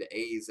ever see the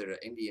A's or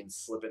the Indians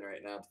slipping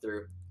right now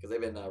through, because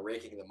they've been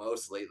raking the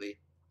most lately.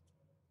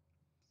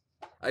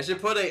 I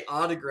should put a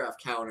autograph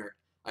counter.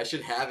 I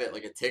should have it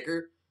like a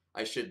ticker.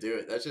 I should do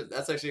it.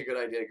 That's actually a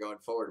good idea going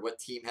forward. What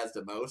team has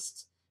the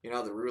most? You know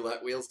how the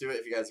roulette wheels do it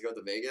if you guys go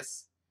to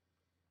Vegas?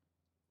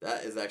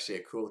 That is actually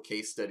a cool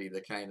case study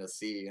to kind of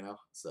see, you know?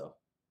 So,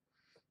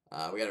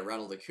 we got a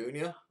Ronald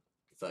Acuna.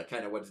 It's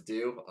kind of what to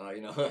do.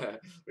 You know,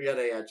 we got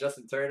a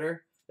Justin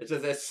Turner.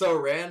 It's so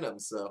random.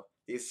 So,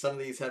 some of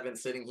these have been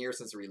sitting here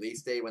since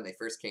release day when they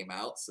first came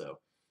out. So,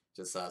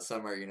 just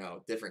some are, you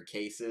know, different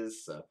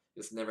cases. So,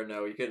 just never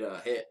know. You could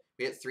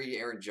we hit 3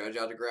 Aaron Judge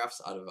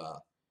autographs out of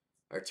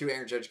or 2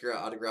 Aaron Judge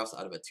autographs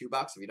out of a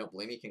 2-box. If you don't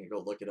believe me, you can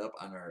go look it up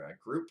on our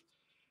group.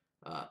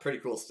 Pretty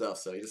cool stuff,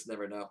 so you just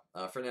never know.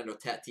 Fernando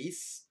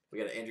Tatis. We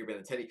got an Andrew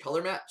Benintendi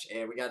color match,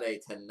 and we got a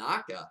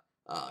Tanaka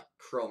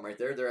chrome right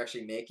there. They're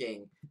actually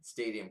making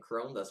Stadium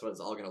Chrome. That's what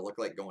it's all going to look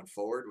like going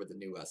forward with the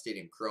new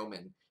Stadium Chrome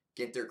and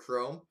Ginter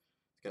Chrome.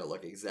 It's going to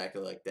look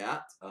exactly like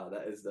that.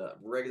 That is the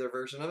regular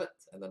version of it,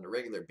 and then the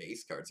regular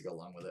base cards to go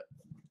along with it.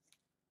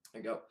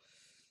 There you go.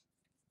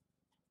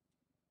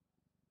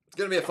 It's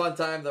going to be a fun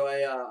time, though.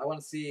 I want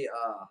to see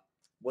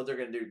what they're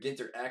going to do.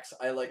 Ginter X,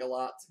 I like a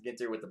lot.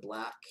 Ginter with the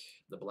black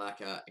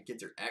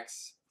Ginter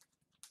X.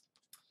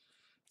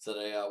 So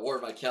they wore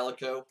my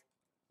Calico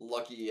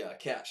Lucky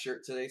Cat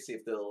shirt today. See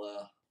if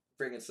they'll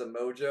bring in some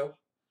mojo.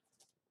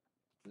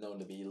 Known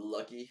to be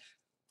lucky.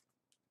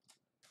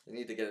 They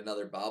need to get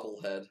another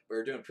bobblehead. We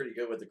were doing pretty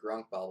good with the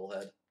Gronk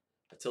bobblehead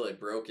until they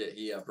broke it.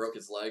 He broke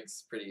his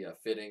legs. Pretty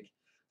fitting.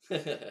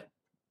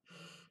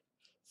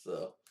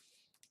 So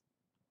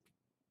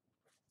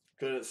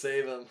couldn't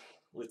save him.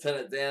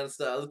 Lieutenant Dan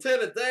style.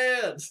 Lieutenant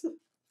Dan!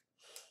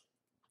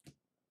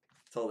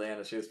 Told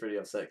Anna she was pretty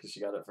upset because she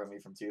got it from me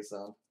from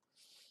Tucson.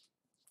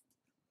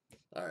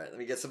 Alright, let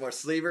me get some more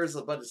sleevers.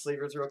 A bunch of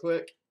sleevers real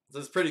quick.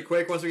 This is pretty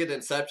quick. Once we get to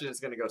Inception, it's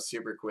going to go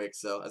super quick.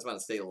 So I just want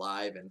to stay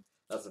live and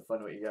have some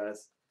fun with you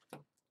guys.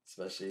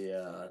 Especially,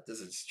 this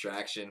is a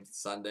distraction.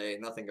 Sunday,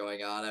 nothing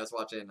going on. I was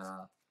watching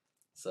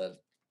a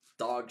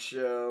dog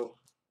show.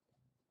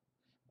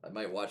 I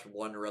might watch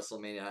one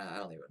WrestleMania. I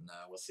don't even know.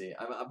 We'll see.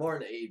 I'm more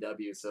into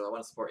AEW, so I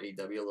want to support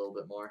AEW a little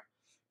bit more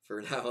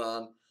for now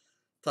on.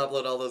 Top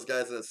load all those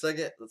guys in a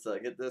second. Let's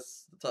get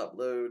this. The top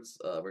loads.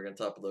 We're going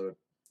to top load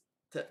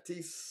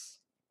Tatis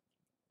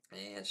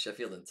and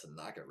Sheffield and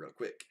Tanaka real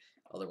quick.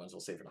 Other ones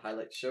we'll save for the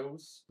highlight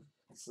shows.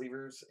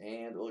 Sleevers,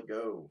 and we'll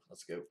go.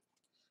 Let's go.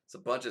 It's a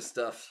bunch of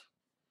stuff.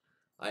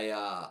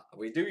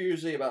 We do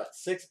usually about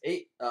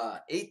 8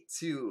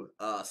 to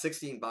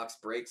 16 box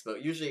breaks,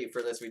 but usually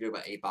for this we do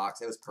about 8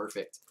 box. It was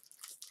perfect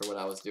for what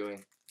I was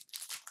doing.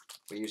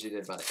 We usually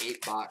did about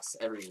 8 box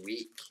every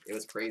week. It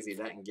was crazy.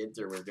 That and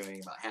Ginter we're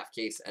doing about half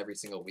case every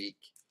single week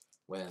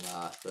when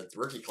the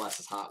rookie class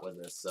is hot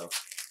with this. So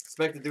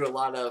expect to do a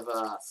lot of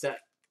set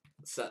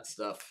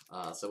stuff.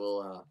 So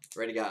we'll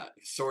already got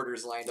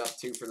sorters lined up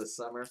too for the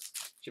summer.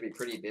 Should be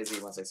pretty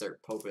busy once I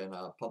start pumping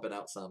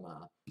out some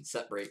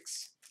set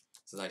breaks.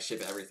 Since I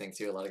ship everything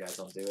too, a lot of guys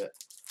don't do it.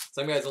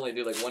 Some guys only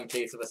do like 1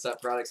 case of a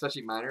set product,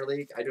 especially minor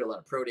league. I do a lot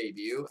of pro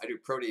debut. I do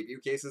pro debut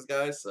cases,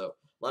 guys. So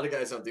a lot of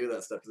guys don't do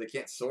that stuff because they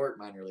can't sort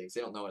minor leagues.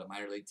 They don't know what a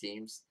minor league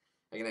teams.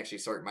 I can actually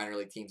sort minor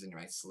league teams in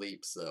my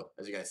sleep. So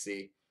as you guys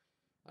see,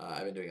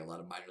 I've been doing a lot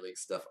of minor league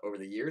stuff over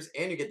the years,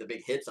 and you get the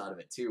big hits out of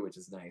it too, which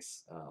is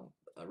nice.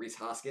 Reese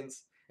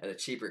Hoskins at a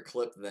cheaper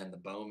clip than the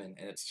Bowman,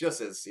 and it's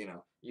just as, you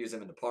know, use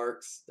them in the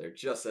parks. They're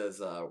just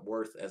as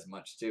worth as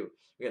much too.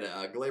 We got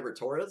a Gleyber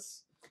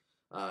Torres.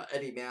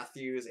 Eddie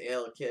Matthews,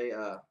 LK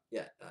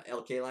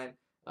line.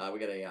 We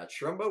got a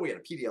Trumbo. We got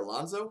a Pete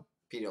Alonso.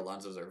 Pete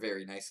Alonsos are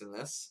very nice in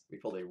this. We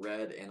pulled a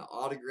red and an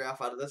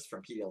autograph out of this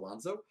from Pete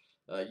Alonso.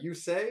 You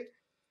say.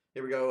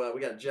 Here we go. We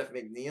got Jeff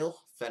McNeil,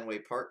 Fenway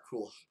Park.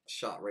 Cool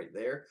shot right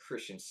there.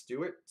 Christian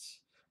Stewart.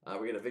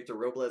 We got a Victor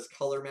Robles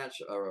color match.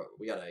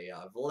 We got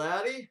a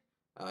Vladdy.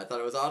 I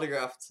thought it was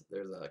autographed.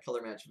 There's a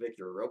color match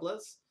Victor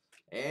Robles.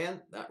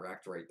 And that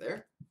racked right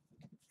there.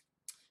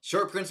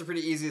 Short prints are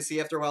pretty easy to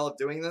see after a while of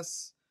doing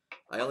this.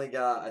 I only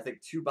got, I think,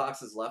 2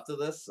 boxes left of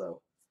this,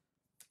 so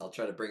I'll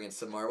try to bring in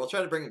some more. We'll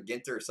try to bring in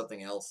Ginter or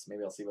something else.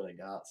 Maybe I'll see what I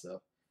got.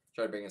 So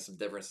try to bring in some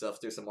different stuff,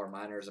 do some more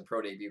minors and pro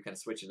debut, kind of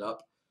switch it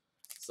up.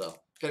 So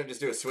kind of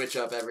just do a switch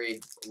up every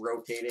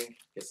rotating,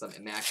 get some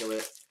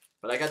immaculate.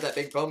 But I got that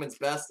big Bowman's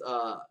Best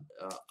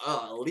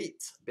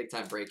Elite big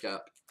time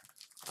breakup.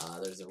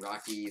 There's the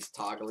Rockies,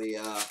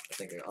 Toglia. I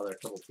think there are a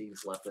couple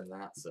teams left in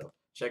that. So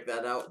check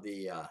that out.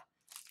 The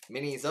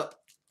minis up.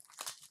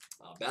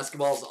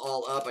 Basketball's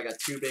all up. I got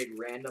 2 big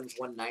randoms,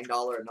 one $9,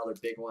 another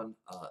big one.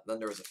 Then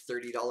there was a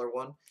 $30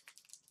 one.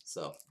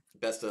 So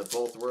best of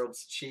both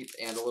worlds, cheap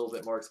and a little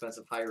bit more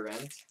expensive, higher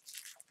end.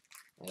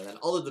 And then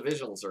all the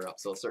divisionals are up,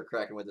 so I'll start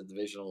cracking with the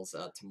divisionals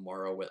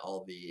tomorrow with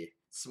all the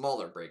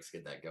smaller breaks,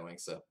 get that going,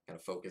 so kind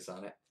of focus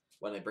on it.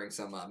 When they bring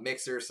some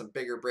mixers, some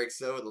bigger breaks,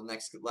 though,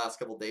 the last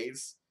couple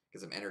days,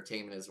 get some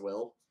entertainment as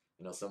well.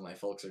 I know some of my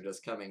folks are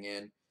just coming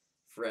in.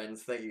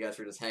 Friends, thank you guys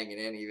for just hanging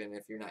in, even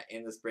if you're not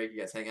in this break, you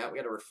guys hang out. We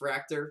got a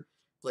refractor.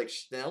 Blake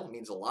Schnell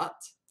means a lot.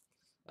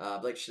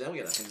 Blake Schnell, we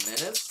got a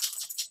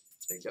Jimenez.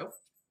 There you go.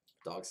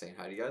 Dog saying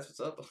hi to you guys. What's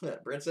up?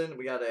 Brinson,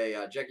 we got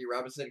a Jackie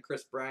Robinson,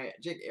 Chris Bryant,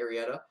 Jake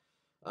Arrieta.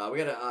 We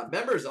got a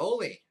members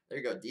only. There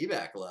you go,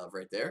 D-back love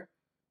right there.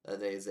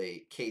 That is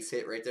a case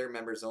hit right there,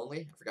 members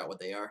only. I forgot what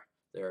they are.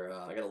 They're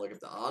I gotta look up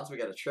the odds. We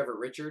got a Trevor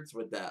Richards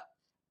with that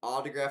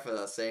autograph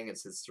saying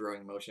it's his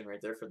throwing motion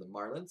right there for the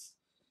Marlins.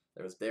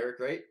 There was Derek,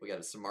 right? We got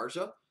a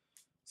Samardzija.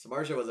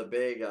 Samardzija was a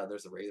big.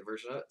 There's a rated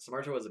version of it.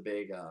 Samardzija was a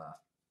big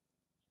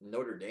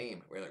Notre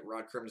Dame. We're like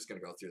Rod Krim just gonna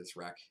go through this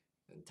rack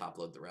and top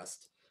load the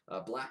rest.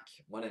 Black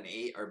 1 and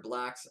 8 are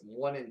blacks.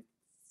 1 and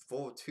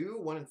 2,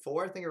 1 and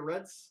 4 I think are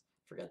reds.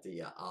 Forgot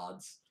the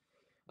odds.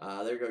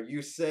 There you go.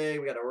 You say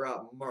we got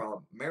a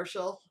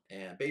Marichal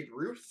and Babe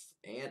Ruth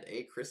and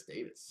a Chris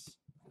Davis.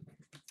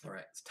 All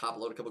right, let's top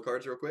load a couple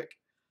cards real quick.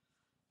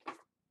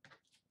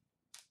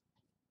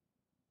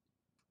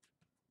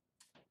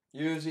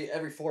 Usually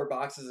every 4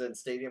 boxes in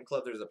Stadium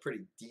Club, there's a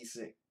pretty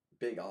decent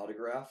big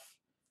autograph.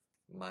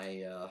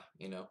 My,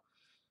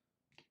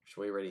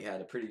 we already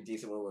had a pretty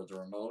decent one with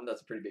Ramon.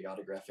 That's a pretty big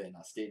autograph in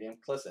Stadium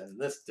Club. And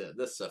this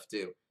stuff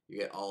too. You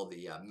get all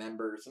the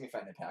members. Let me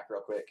find the pack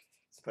real quick.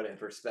 Let's put it in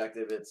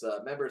perspective. It's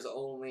members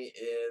only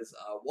is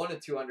 1 in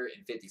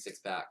 256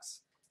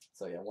 packs.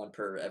 So yeah, 1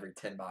 per every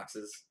 10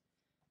 boxes.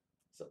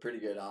 So pretty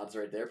good odds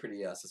right there.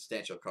 Pretty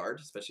substantial card,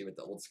 especially with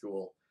the old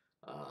school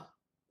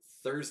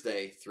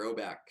Thursday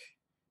throwback.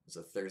 It's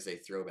a Thursday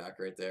throwback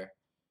right there.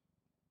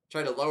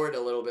 Try to lower it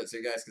a little bit so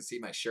you guys can see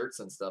my shirts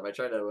and stuff. I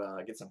try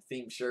to get some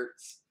themed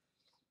shirts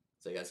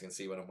so you guys can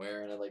see what I'm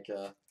wearing. I like,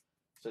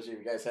 especially if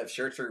you guys have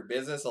shirts for your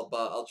business,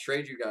 I'll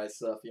trade you guys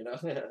stuff, you know.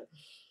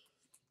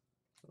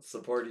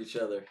 Support each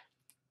other.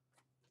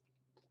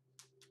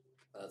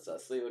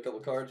 Let's sleeve a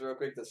couple cards real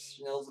quick. The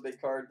Schnell's a big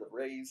card. The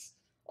Rays.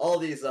 All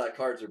these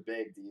cards are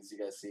big. These you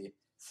guys see.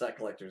 Set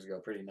collectors go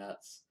pretty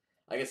nuts.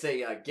 I can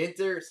say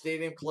Ginter,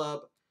 Stadium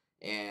Club,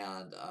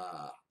 and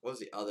what was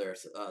the other?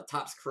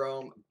 Topps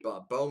Chrome,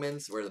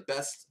 Bowman's were the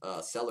best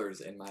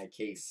sellers in my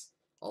case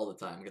all the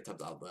time. I'm gonna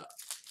top that.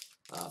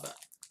 But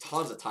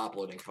tons of top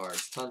loading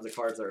cards. Tons of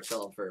cards that are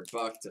selling for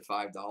 $1 to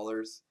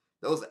 $5.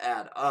 Those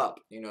add up.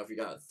 You know, if you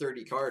got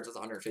 30 cards, that's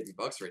 150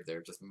 bucks right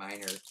there. Just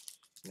minor,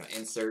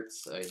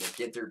 inserts. The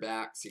Ginter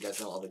backs. You guys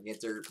know all the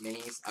Ginter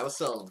minis. I was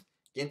selling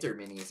Ginter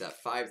minis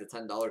at $5 to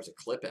 $10 a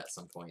clip at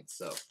some point.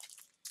 So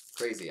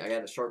crazy. I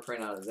got a short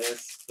print out of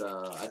this.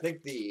 I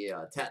think the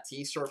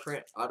Tatis short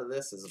print out of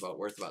this is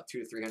worth about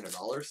 $200 to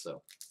 $300.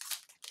 So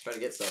try to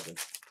get something.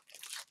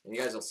 And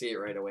you guys will see it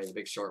right away. The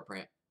big short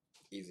print,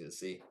 easy to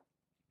see.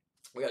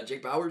 We got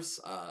Jake Bauers,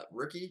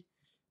 rookie.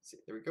 See,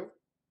 there we go.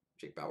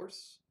 Jake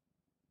Bauers.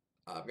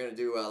 I'm going to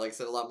do, like I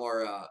said, a lot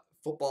more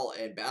football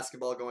and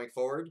basketball going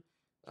forward.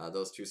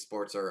 Those 2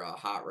 sports are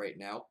hot right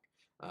now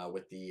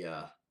with the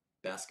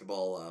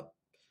basketball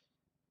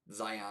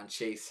Zion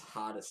Chase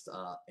hottest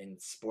in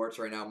sports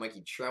right now.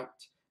 Mikey Trout,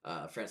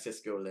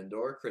 Francisco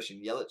Lindor,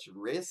 Christian Yelich,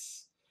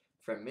 Riz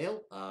from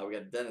Mill. We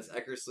got Dennis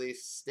Eckersley,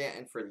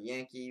 Stanton for the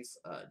Yankees,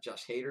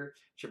 Josh Hader,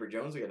 Chipper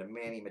Jones. We got a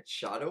Manny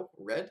Machado,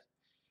 red.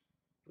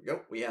 Here we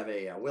go. We have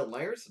a Will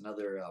Myers,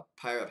 another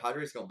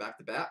Padres going back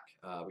to back.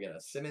 We got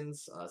a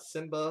Simmons,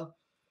 Simba,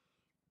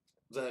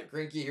 the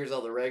Greinke. Here's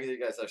all the regular. You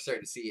guys are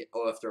starting to see it.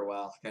 Oh, after a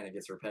while, kind of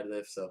gets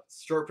repetitive. So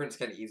short print's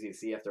kind of easy to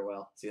see after a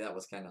while. See, that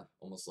was kind of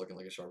almost looking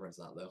like a short print. It's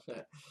not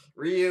though.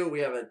 Ryu.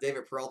 We have a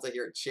David Peralta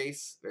here at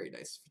Chase. Very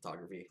nice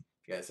photography.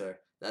 If you guys are,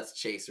 that's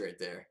Chase right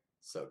there.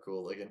 So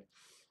cool looking.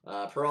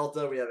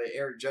 Peralta. We have a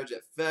Aaron Judge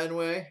at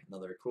Fenway.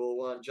 Another cool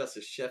one.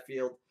 Justice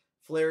Sheffield.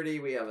 Flaherty.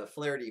 We have a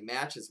Flaherty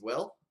match as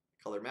well.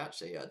 Color match.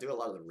 They do a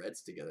lot of the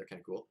reds together. Kind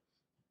of cool.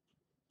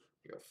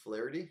 You got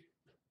Flaherty.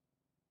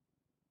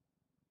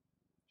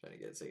 Trying to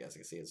get it so you guys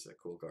can see it's a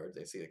cool card.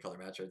 They see the color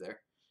match right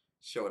there.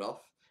 Show it off.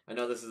 I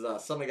know this is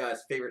some of the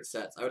guys' favorite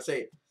sets. I would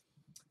say,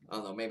 I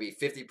don't know, maybe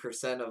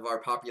 50% of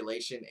our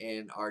population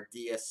in our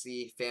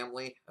DSC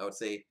family. I would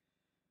say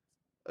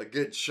a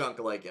good chunk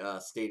like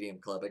Stadium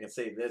Club. I can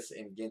say this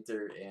in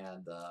Ginter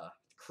and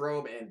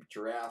Chrome and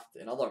Draft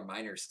and all our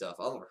minor stuff.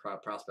 All of our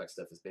prospect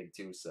stuff is big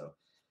too. So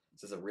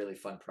it's just a really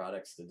fun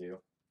products to do.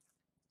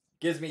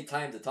 Gives me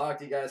time to talk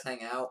to you guys,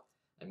 hang out.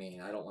 I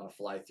mean, I don't want to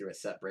fly through a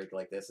set break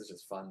like this. It's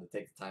just fun to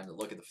take the time to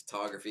look at the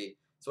photography.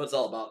 That's what it's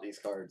all about, these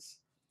cards.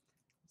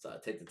 So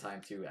take the time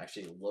to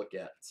actually look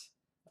at.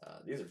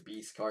 These are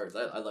beast cards.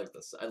 I like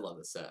this. I love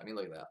this set. I mean,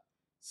 look at that.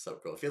 So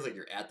cool. It feels like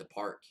you're at the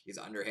park. He's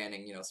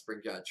underhanding,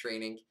 spring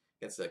training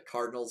against the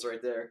Cardinals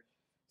right there.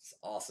 It's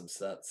awesome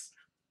sets.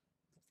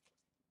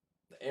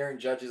 The Aaron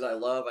Judges I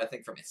love. I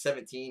think from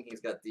 17, he's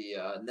got the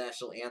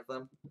national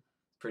anthem.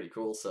 Pretty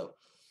cool. So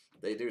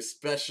they do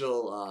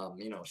special,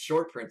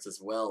 short prints as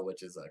well,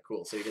 which is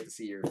cool. So you get to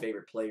see your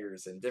favorite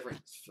players and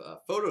different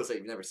photos that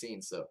you've never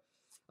seen. So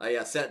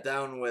I sat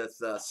down with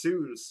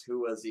Suze,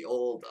 who was the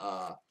old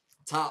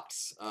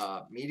Topps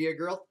media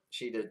girl.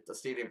 She did the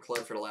Stadium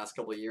Club for the last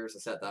couple of years. I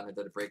sat down and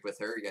did a break with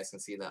her. You guys can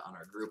see that on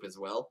our group as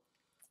well.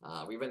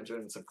 We've been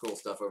doing some cool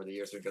stuff over the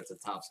years. We got to the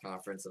Topps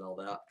conference and all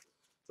that.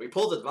 We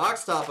pulled the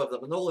box top of the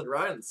Nolan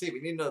Ryan. Let's see,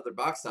 we need another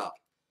box top.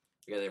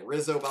 We got a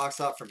Rizzo box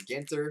top from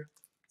Ginter.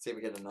 Let's see if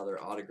we get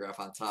another autograph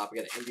on top. We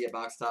got an India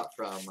box top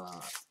from,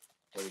 what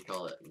do you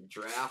call it,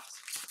 Draft.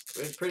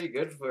 We've been pretty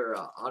good for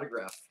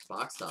autograph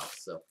box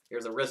tops. So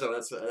here's a Rizzo.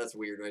 That's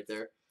weird right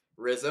there.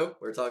 Rizzo.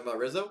 We're talking about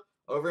Rizzo.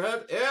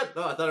 Overhead. Yeah,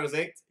 no, I thought it was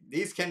inked.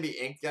 These can be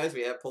inked, guys.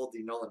 We have pulled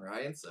the Nolan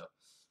Ryan, so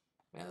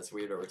man, that's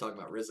weird. We're talking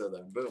about Rizzo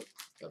then. Boom.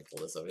 Gotta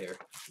pull this over here.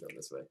 Go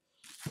this way.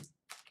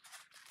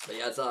 But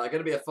yeah, it's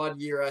gonna be a fun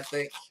year, I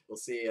think. We'll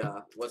see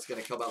what's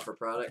gonna come out for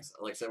products.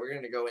 Like I said, we're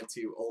gonna go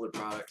into older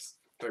products.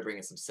 Probably bring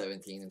in some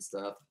 17 and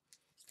stuff.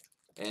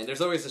 And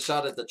there's always a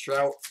shot at the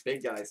Trout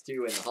big guys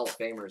too, and the Hall of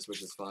Famers,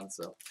 which is fun.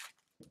 So.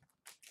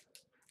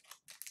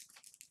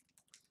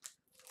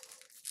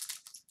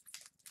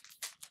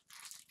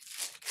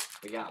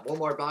 We got one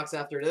more box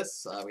after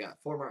this. We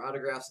got 4 more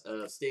autographs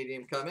of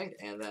Stadium coming,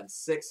 and then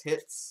 6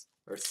 hits,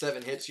 or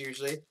 7 hits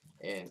usually,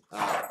 and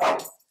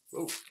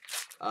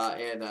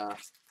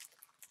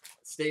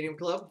Stadium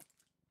Club.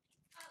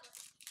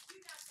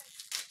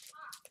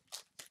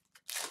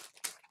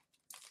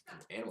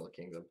 Animal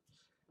Kingdom.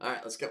 All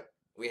right, let's go.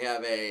 We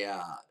have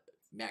a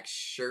Max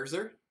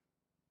Scherzer.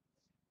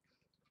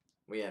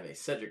 We have a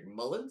Cedric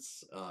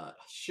Mullins,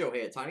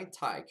 Shohei Ohtani,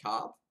 Ty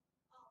Cobb.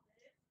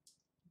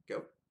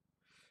 Go.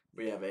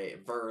 We have a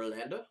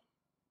Verlander.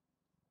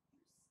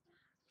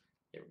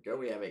 Here we go.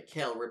 We have a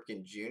Cal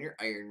Ripken Jr.,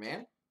 Iron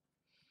Man.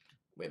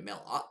 We have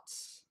Mel Ott.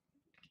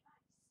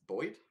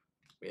 Boyd.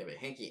 We have a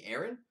Hanky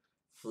Aaron.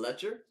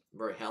 Fletcher.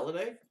 Roy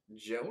Halladay.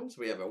 Jones.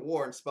 We have a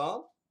Warren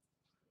Spahn.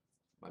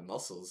 My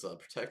muscles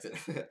protected.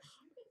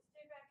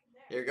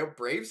 Here we go.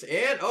 Braves.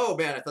 And, oh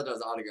man, I thought that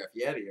was an autograph.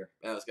 Yeah, here.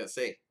 I was going to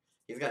say.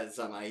 He's got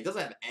some, he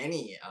doesn't have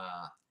any,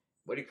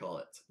 what do you call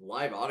it?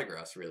 Live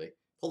autographs, really.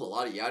 Pulled a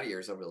lot of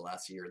Yadiers over the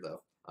last year,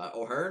 though.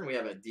 O'Hearn, we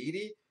have a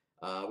Didi.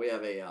 We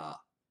have a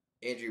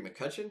Andrew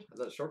McCutcheon. Is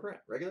that a short print?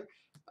 Regular?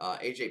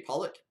 AJ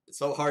Pollock. It's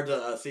so hard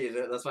to see.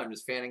 That's why I'm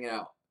just fanning it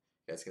out.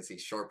 You guys can see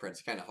short prints.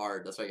 It's kind of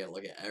hard. That's why I got to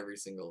look at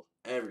everything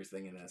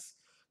in this.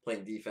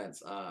 Playing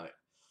defense.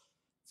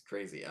 It's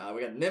crazy.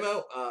 We got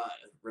Nimmo,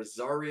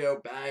 Rosario,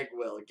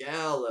 Bagwell,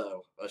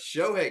 Gallo, a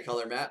Shohei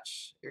color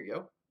match. Here you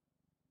go.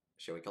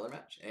 Shohei color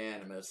match.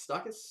 And a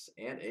Moustakas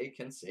and a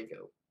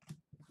Canseco.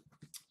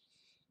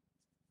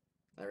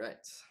 All right.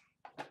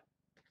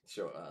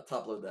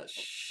 Top load that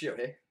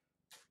Shohei.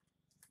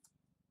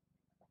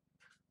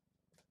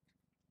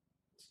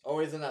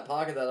 Always in that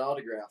pocket, that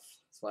autograph.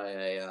 That's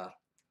why I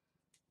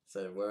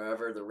said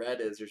wherever the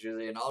red is, there's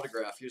usually an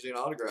autograph.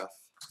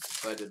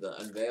 So I did the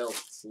unveil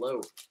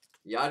slow.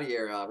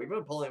 Yadier, we've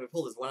been pulling. We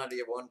pulled this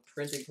 1/1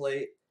 printing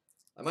plate.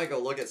 I might go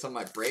look at some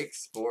of my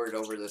breaks board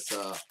over this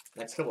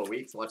next couple of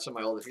weeks. Watch some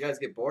of my old. If you guys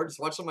get bored, just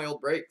watch some of my old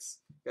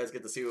breaks. You guys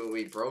get to see what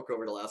we broke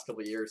over the last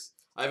couple of years.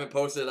 I haven't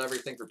posted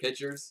everything for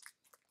pictures.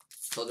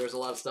 So there's a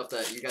lot of stuff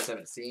that you guys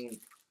haven't seen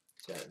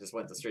that just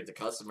went straight to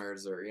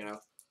customers or, you know.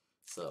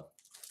 So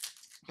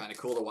kind of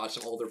cool to watch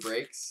some older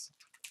breaks.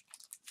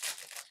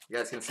 You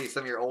guys can see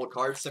some of your old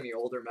cards, some of your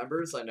older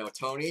members. I know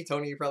Tony.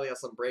 Tony, you probably have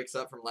some breaks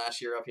up from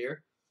last year up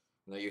here.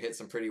 I know you hit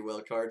some pretty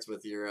well cards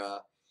with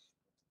your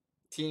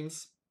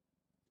teams.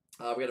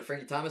 We got a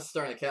Frankie Thomas,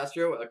 starting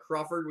Castro, a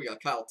Crawford. We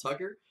got Kyle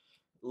Tucker.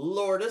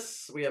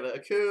 Lourdes. We have a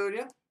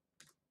Acuna.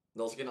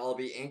 Those can all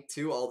be inked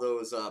too. All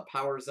those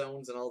power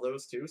zones and all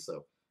those too.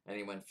 So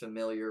anyone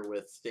familiar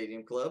with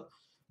Stadium Club.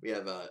 We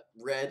have a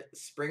red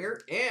Springer.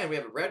 And we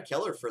have a red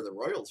Keller for the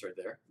Royals right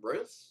there.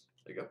 Royals.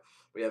 There you go.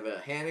 We have a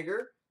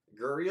Haniger,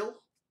 Gurriel,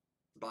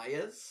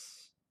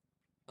 Baez,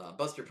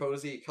 Buster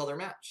Posey color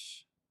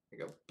match. There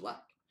you go.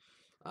 Black.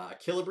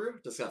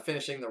 Killebrew, just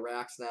finishing the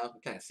racks now.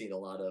 We kind of seen a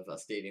lot of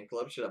Stadium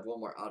Club. Should have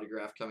one more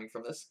autograph coming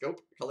from this. Scope,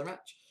 color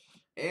match.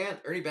 And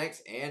Ernie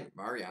Banks and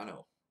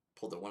Mariano.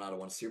 Pulled the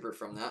 1/1 super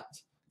from that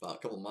about a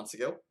couple months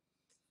ago.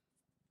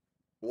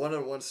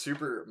 1/1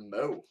 super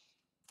Mo.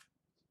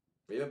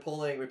 We've been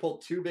pulling, we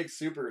pulled 2 big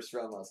supers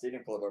from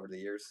Stadium Club over the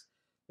years.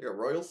 There you go,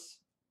 Royals.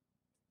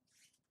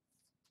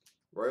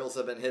 Royals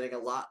have been hitting a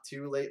lot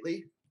too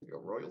lately. There you go,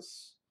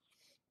 Royals.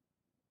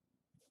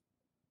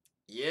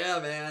 Yeah,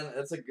 man,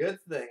 it's a good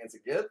thing. It's a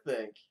good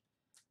thing.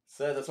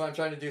 So that's why I'm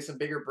trying to do some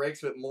bigger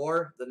breaks with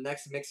more. The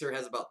next mixer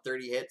has about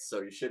 30 hits,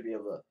 so you should be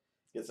able to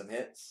get some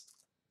hits.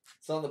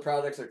 Some of the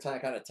products are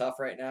kind of tough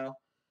right now.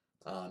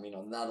 You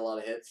know, not a lot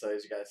of hits. So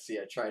as you guys see,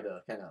 I try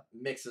to kind of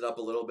mix it up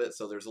a little bit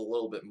so there's a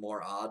little bit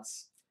more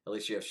odds. At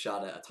least you have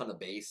shot at a ton of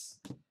base.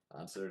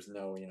 So there's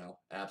no, you know,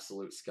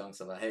 absolute skunks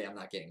of a, hey, I'm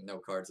not getting no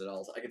cards at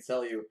all. So I can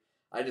tell you,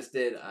 I just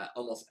did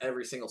almost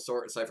every single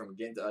sort aside from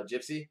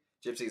Gypsy.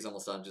 Gypsy's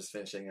almost done, just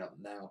finishing up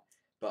now.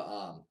 But,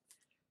 I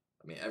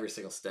mean, every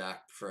single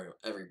stack for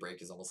every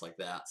break is almost like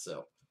that.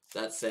 So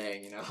that's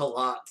saying, you know, a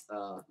lot.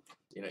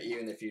 You know,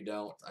 even if you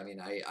don't. I mean,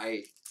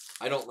 I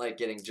don't like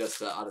getting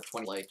just out of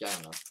 20. Like, I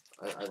don't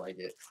know. I like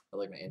it. I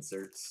like my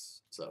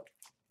inserts. So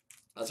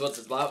that's what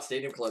it's about.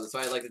 Stadium Club. That's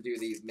why I like to do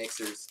these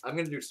mixers. I'm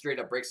gonna do straight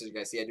up breaks, as you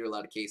guys see. I do a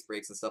lot of case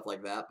breaks and stuff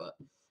like that, but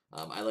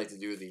I like to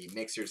do the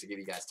mixers to give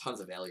you guys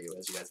tons of value,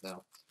 as you guys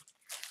know.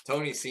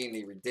 Tony's seen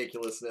the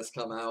ridiculousness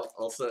come out.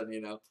 All of a sudden,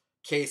 you know,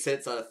 case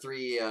hits out of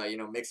 3, you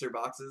know, mixer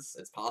boxes.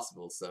 It's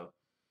possible. So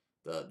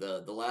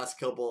the last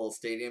couple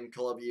Stadium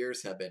Club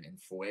years have been in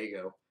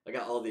fuego. I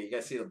got all the, you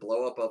guys see the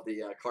blow up of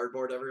the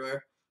cardboard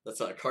everywhere?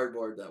 That's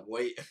cardboard, that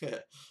white.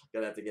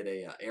 Gonna have to get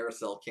a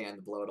aerosol can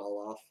to blow it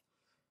all off.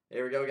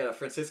 Here we go. We got a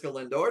Francisco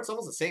Lindor. It's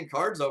almost the same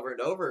cards over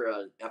and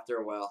over after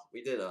a while.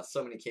 We did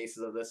so many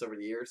cases of this over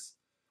the years.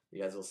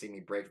 You guys will see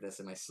me break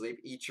this in my sleep.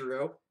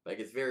 Ichiro. Like,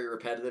 it's very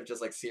repetitive,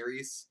 just like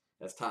series,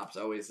 as Topps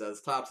always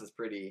does. Topps is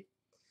pretty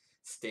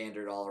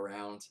standard all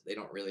around. They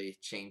don't really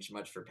change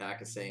much for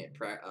packaging,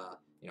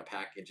 you know,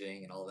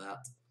 packaging and all that.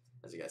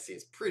 As you guys see,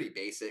 it's pretty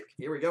basic.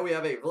 Here we go. We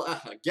have a,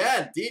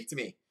 again, deep to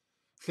me.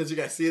 As you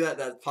guys see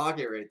that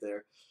pocket right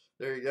there.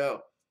 There you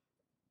go.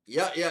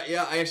 Yeah.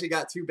 I actually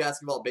got 2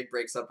 basketball big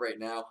breaks up right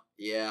now.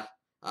 Yeah.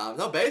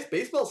 No,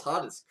 baseball's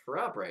hot as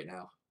crap right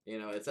now. You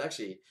know, it's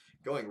actually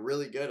going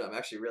really good. I'm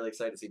actually really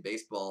excited to see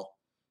baseball.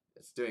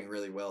 It's doing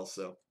really well.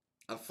 So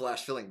I'm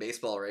flash filling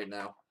baseball right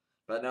now.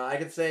 But no, I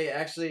can say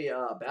actually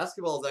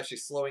basketball is actually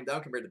slowing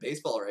down compared to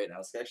baseball right now.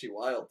 It's actually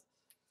wild.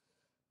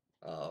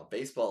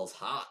 Baseball's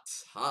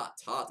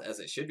hot as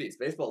it should be. It's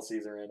baseball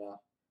season right now.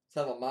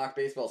 Let's have a mock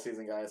baseball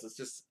season, guys. Let's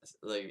just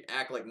like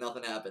act like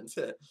nothing happened.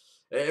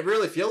 It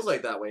really feels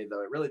like that way,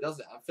 though. It really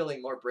doesn't. I'm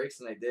filling more breaks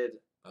than I did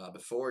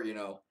before, you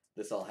know,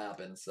 this all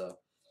happened. So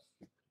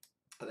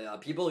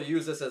people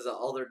use this as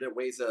all their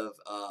ways of,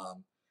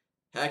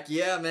 heck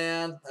yeah,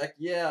 man. Heck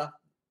yeah.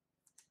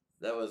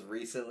 That was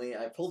recently.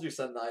 I pulled you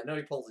some. I know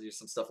he pulled you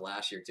some stuff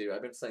last year, too.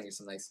 I've been sending you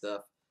some nice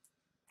stuff.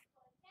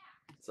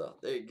 So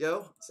there you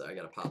go. So I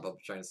got to pop up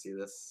trying to see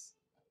this.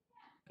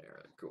 All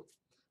right, cool.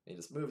 Let me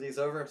just move these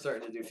over. I'm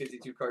starting to do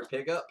 52 card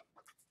pickup.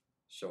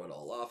 Show it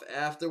all off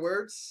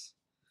afterwards.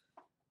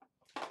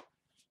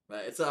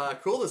 But it's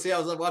cool to see. I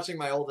was watching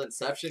my old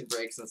Inception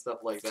breaks and stuff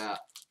like that.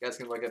 You guys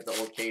can look at the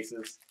old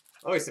cases.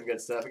 Always some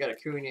good stuff. I got a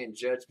Acuna and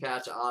Judge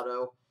patch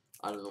auto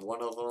out of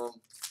one of them.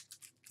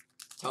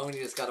 Tony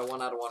just got a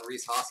 1/1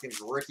 Rhys Hoskins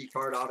rookie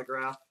card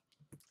autograph.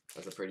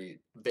 That's a pretty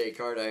big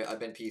card. I've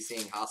been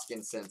PCing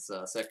Hoskins since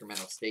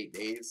Sacramento State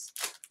days.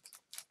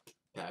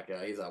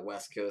 He's a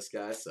West Coast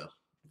guy, so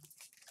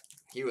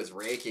he was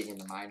raking in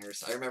the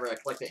minors. I remember I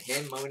collected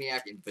him,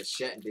 Moniak, and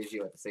Bichette and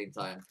Biggio at the same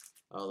time.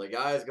 The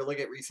guys, go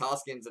look at Rhys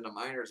Hoskins in the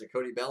minors and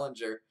Cody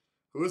Bellinger.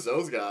 Who's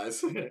those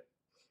guys?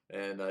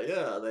 And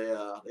yeah,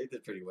 they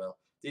did pretty well.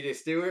 DJ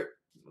Stewart,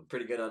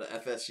 pretty good out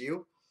of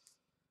FSU.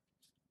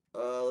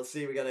 Let's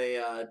see, we got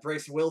a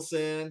Bryce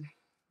Wilson,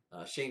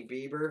 Shane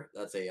Bieber.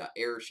 That's a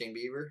Air Shane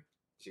Bieber.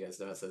 As you guys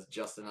know, it says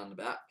Justin on the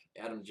back.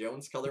 Adam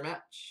Jones color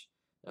match.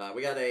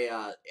 We got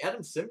a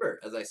Adam Simber,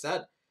 as I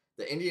said.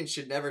 The Indians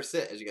should never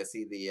sit, as you guys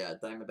see the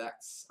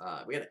Diamondbacks.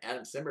 We got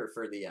Adam Simber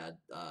for the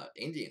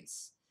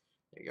Indians.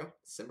 There you go,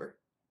 Simber.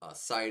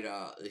 Side,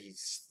 he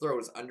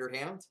throws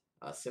underhand,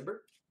 Simber.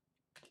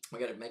 We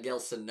got a Miguel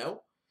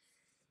Sano.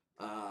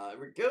 There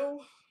we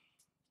go.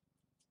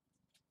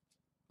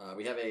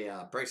 We have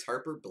a Bryce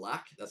Harper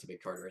black. That's a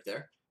big card right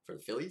there for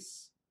the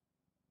Phillies.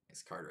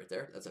 Nice card right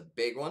there. That's a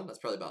big one. That's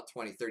probably about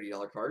 $20,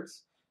 $30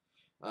 cards.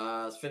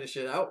 Let's finish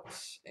it out.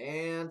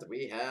 And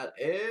we had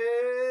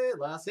a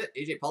last hit,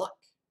 AJ Pollock.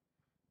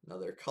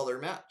 Another color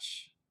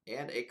match.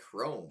 And a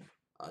chrome,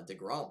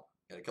 DeGrom.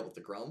 Got a couple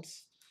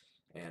DeGroms.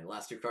 And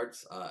last 2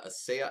 cards,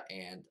 Arcea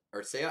and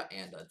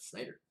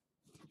Snyder.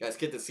 You guys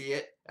get to see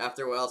it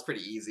after a while. It's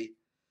pretty easy.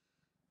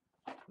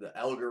 The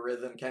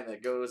algorithm kind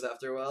of goes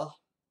after a while.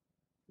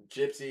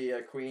 Gypsy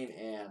Queen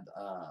and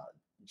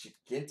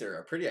Ginter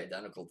are pretty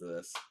identical to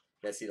this.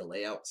 You guys see the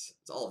layouts?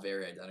 It's all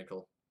very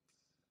identical.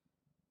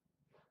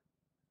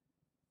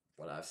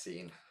 What I've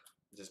seen.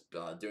 Just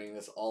doing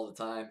this all the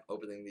time,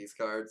 opening these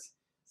cards.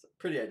 It's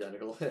pretty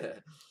identical.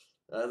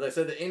 As I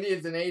said, the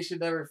Indians and A should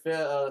never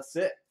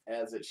sit,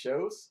 as it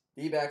shows.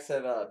 D-backs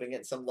have been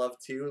getting some love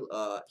too,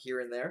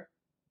 here and there.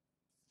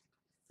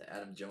 The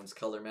Adam Jones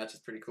color match is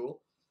pretty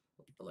cool.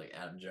 I like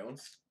Adam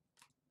Jones.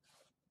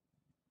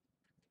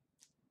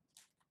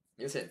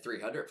 He was hitting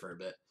 300 for a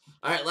bit.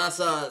 All right,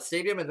 last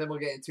stadium, and then we'll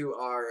get into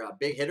our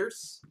big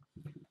hitters.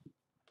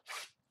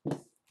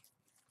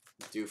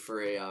 Due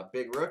for a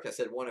big rook. I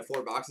said 1 in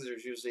 4 boxes.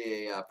 There's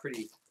usually a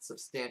pretty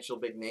substantial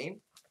big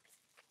name.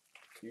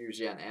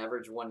 Usually on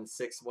average 1 in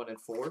 6, 1 in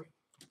 4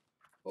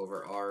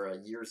 over our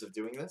years of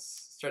doing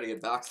this. Let's try to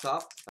get box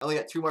top. I only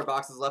got 2 more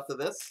boxes left of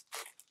this.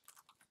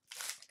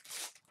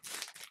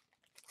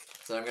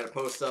 So I'm going to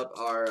post up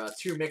our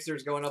 2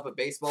 mixers going up at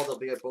baseball. They'll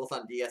be both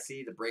on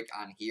DSC to break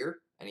on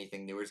here.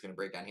 Anything newer is going to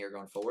break on here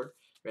going forward.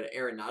 We got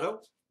Arenado.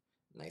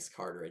 Nice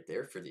card right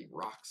there for the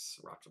Rocks.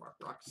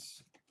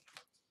 Rocks.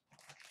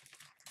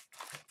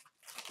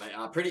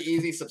 Pretty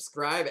easy.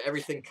 Subscribe.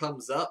 Everything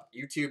comes up.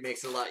 YouTube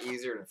makes it a lot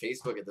easier than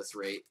Facebook at this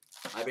rate.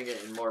 I've been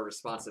getting more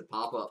responsive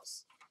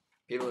pop-ups.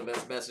 People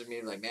have messaged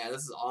me like, man,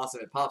 this is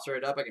awesome. It pops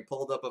right up. I can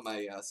pull it up on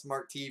my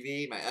smart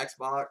TV, my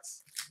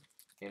Xbox.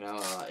 You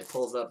know, it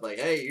pulls up like,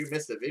 hey, you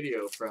missed a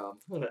video from,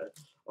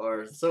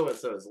 or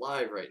so-and-so is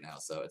live right now.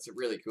 So it's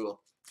really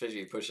cool, especially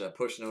if you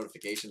push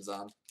notifications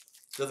on.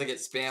 It doesn't get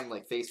spammed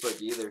like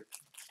Facebook either.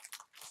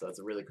 So it's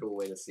a really cool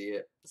way to see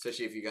it,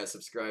 especially if you guys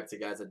subscribe to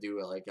guys that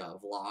do like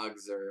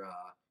vlogs or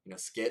you know,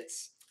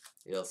 skits.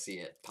 You'll see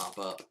it pop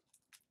up.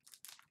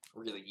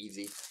 Really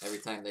easy. Every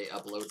time they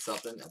upload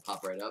something, it'll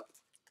pop right up.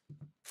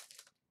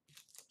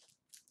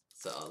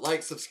 So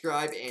like,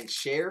 subscribe, and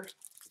share.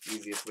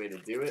 Easiest way to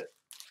do it.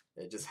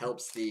 It just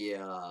helps the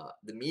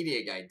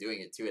media guy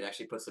doing it too. It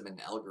actually puts them in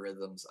the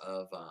algorithms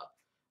of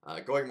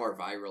going more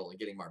viral and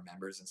getting more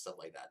members and stuff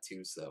like that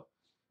too. So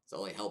it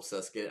only helps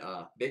us get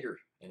bigger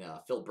and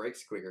fill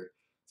breaks quicker.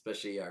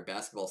 Especially our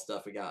basketball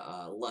stuff. We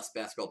got less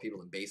basketball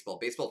people than baseball.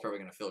 Baseball's probably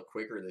going to fill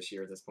quicker this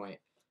year at this point,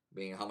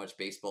 being how much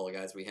baseball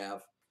guys we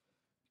have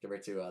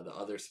compared to the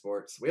other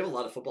sports. We have a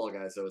lot of football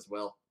guys though as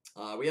well.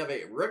 We have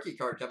a rookie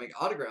card coming,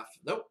 autograph.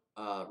 Nope,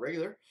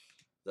 regular.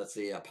 That's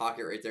the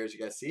pocket right there, as you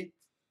guys see.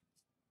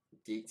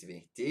 Deek to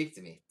me, deek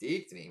to me,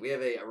 deek to me. We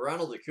have a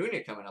Ronald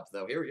Acuna coming up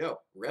though. Here we go,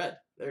 red.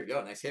 There you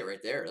go, nice hit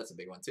right there. That's a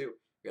big one too.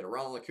 We got a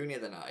Ronald Acuna,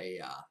 then a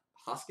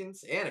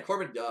Hoskins, and a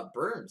Corbin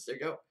Burns. There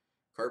you go.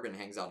 Corbin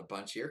hangs out a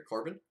bunch here.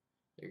 Corbin.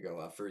 There you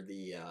go for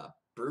the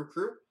Brew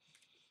Crew.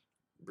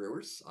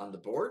 Brewers on the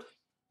board.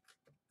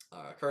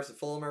 Carson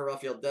Fulmer,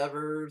 Rafael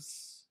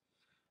Devers.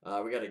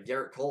 We got a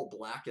Garrett Cole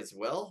Black as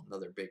well.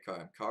 Another big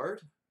card.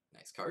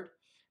 Nice card.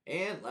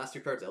 And last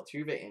two cards,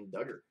 Altuve and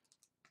Duggar.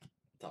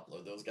 Top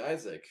load those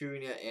guys. The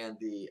Acuna and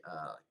the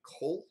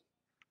Cole.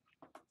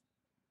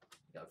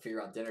 Got to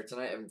figure out dinner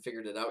tonight. I haven't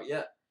figured it out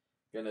yet.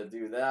 Gonna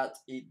do that.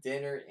 Eat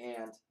dinner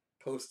and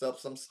post up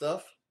some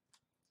stuff.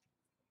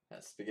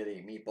 Got spaghetti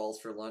and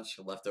meatballs for lunch.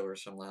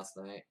 Leftovers from last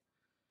night.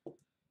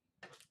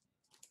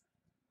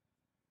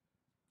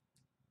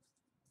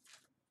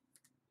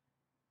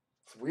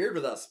 It's weird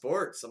without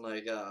sports. I'm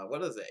like,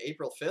 what is it?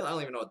 April 5th? I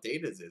don't even know what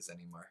date it is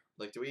anymore.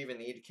 Like, do we even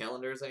need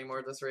calendars anymore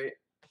at this rate?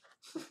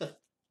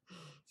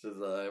 This is,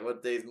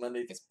 what day's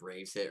Monday? It's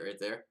Braves hit right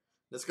there.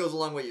 This goes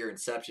along with your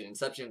Inception.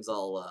 Inception's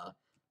all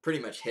pretty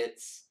much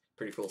hits.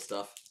 Pretty cool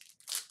stuff.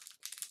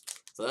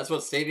 So that's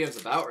what Stadium's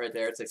about right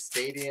there. It's a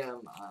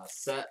Stadium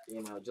set,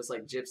 you know, just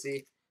like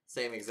Gypsy.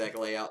 Same exact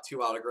layout.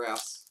 2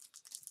 autographs.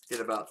 Get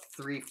about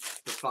 3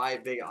 to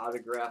 5 big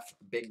autograph,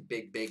 big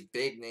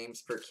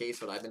names per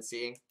case, what I've been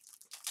seeing.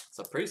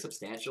 So pretty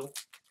substantial.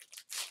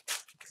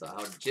 So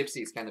how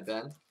Gypsy's kind of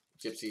been.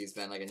 Gypsy's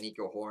been like a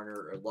Nico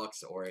Horner or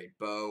Lux or a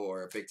Bo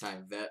or a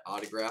big-time vet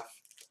autograph,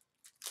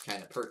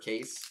 kind of per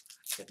case.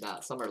 If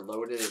not, some are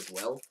loaded as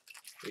well.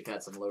 We've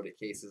had some loaded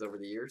cases over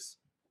the years.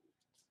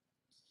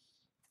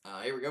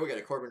 Here we go. We got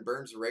a Corbin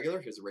Burns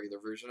regular. Here's a regular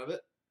version of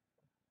it.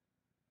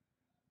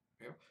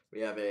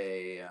 We have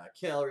a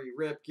Calorie,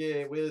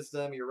 Ripke,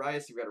 Wisdom,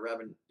 Urias. We've got a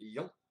Robin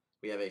Yump.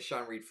 We have a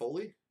Sean Reed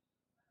Foley.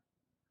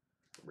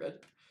 Red.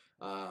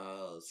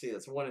 Let's see,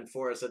 that's 1 and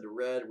 4. I said the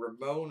red.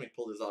 Ramon, we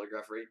pulled his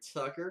autograph. Ray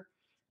Tucker.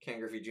 Ken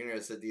Griffey Jr. I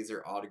said these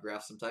are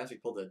autographs sometimes. We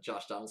pulled a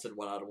Josh Donaldson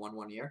 1 out of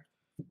 1 year.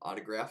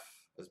 Autograph.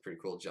 That was pretty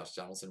cool. Josh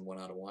Donaldson 1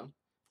 out of 1.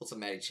 Pulled some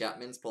Matty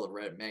Chapmans. Pulled a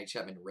red Matty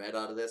Chapman red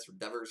out of this.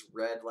 Devers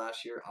red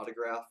last year.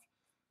 Autograph.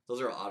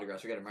 Those are all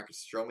autographs. We got a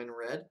Marcus Stroman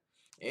red.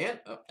 And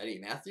Eddie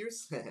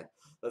Matthews.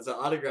 That's an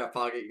autograph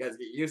pocket. You guys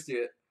get used to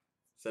it.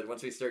 Said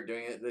once we start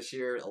doing it this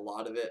year, a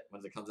lot of it,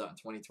 once it comes out in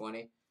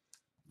 2020,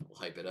 we'll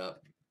hype it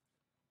up.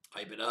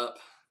 Hype it up.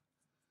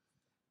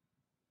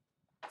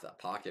 It's that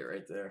pocket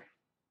right there.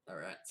 All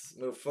right, let's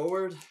move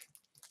forward.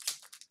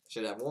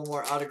 Should have 1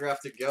 more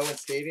autograph to go in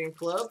Stadium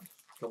Club.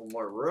 A couple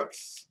more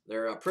rooks.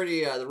 They're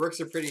pretty. The rooks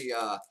are pretty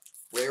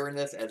rare in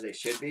this, as they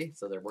should be.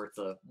 So they're worth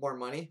more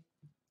money.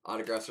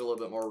 Autographs are a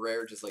little bit more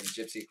rare, just like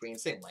Gypsy Queen.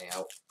 Same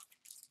layout.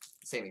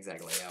 Same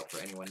exact layout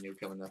for anyone new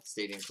coming to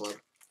Stadium Club.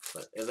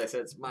 But as I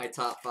said, it's my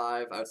top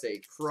 5. I would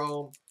say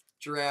Chrome,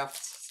 Draft,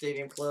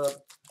 Stadium Club.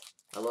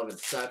 I love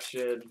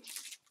Inception.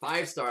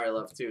 5-star I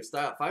love too.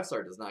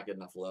 5-star does not get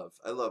enough love.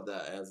 I love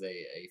that as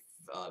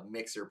a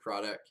mixer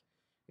product.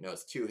 You know,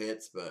 it's 2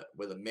 hits, but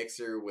with a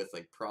mixer with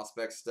like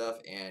prospect stuff,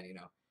 and you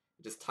know,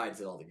 it just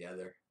ties it all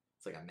together.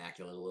 It's like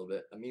immaculate a little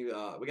bit. I mean,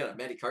 we got a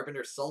Matty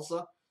Carpenter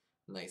Salsa.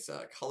 Nice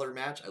color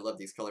match. I love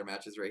these color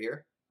matches right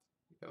here.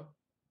 There you go.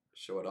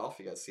 Show it off.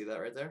 You guys see that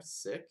right there?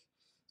 Sick.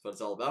 That's what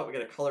it's all about. We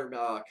got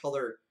a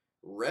color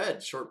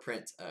red short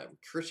print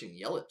Christian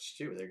Yelich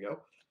too. There you go.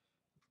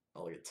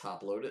 I'll get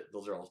top loaded.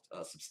 Those are all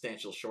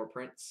substantial short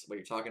prints. What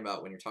you're talking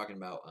about when you're talking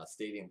about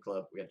Stadium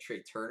Club. We got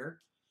Trey Turner.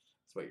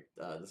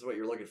 This is what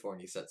you're looking for in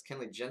these sets.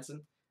 Kenley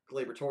Jensen,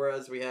 Gleyber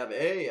Torres. We have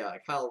a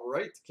Kyle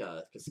Wright,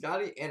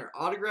 Piscotti, and our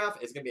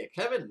autograph is going to be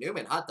a Kevin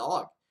Newman hot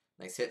dog.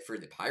 Nice hit for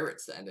the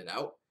Pirates to end it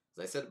out.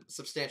 As I said,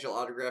 substantial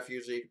autograph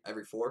usually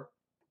every 4.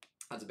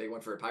 That's a big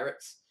one for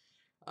Pirates.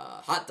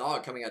 Hot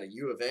dog coming out of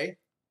U of A.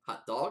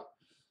 Hot dog.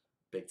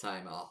 Big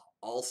time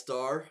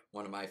all-star,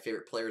 one of my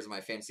favorite players of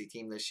my fantasy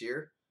team this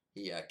year.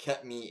 He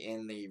kept me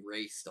in the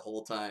race the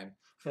whole time.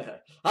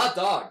 Hot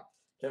dog!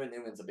 Kevin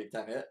Newman's a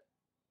big-time hit.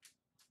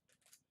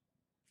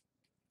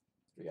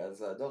 If you guys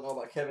don't know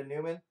about Kevin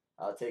Newman,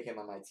 I'll take him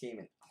on my team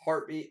in a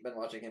heartbeat. Been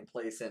watching him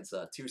play since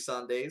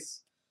Tucson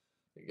days.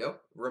 There you go.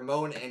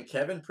 Ramon and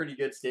Kevin, pretty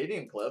good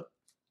stadium club.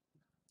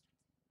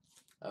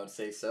 I would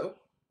say so.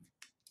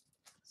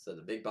 So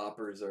the big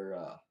boppers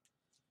are,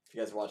 if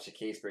you guys watch the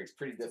case breaks,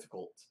 pretty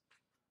difficult.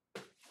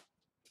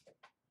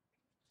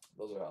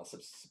 Those are some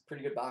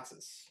pretty good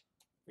boxes.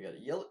 We got a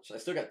Yelich. I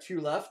still got 2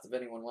 left if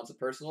anyone wants a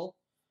personal.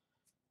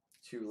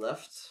 2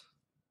 left.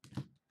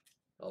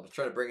 I'll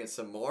try to bring in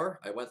some more.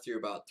 I went through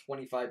about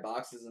 25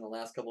 boxes in the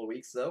last couple of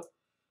weeks, though.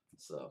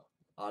 So,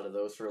 out of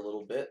those for a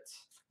little bit.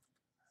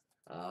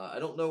 I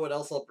don't know what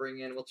else I'll bring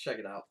in. We'll check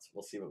it out.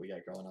 We'll see what we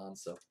got going on.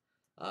 So,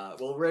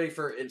 we're ready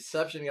for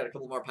Inception. We got a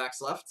couple more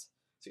packs left.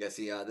 So, you guys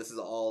see, this is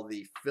all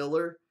the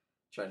filler.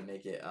 Trying to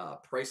make it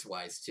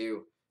price-wise,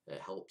 too.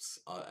 It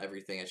helps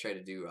everything. I try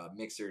to do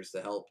mixers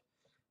to help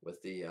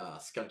with the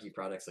skunky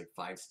products like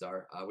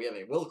 5-star. We have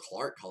a Will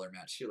Clark color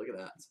match, too. Look at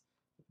that.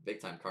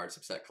 Big-time card,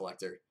 subset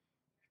collector.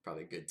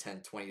 Probably a good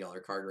 $10,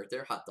 $20 card right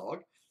there. Hot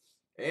dog.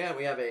 And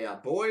we have a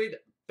Boyd,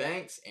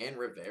 Banks, and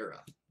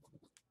Rivera.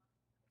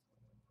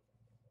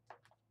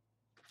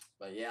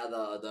 But yeah,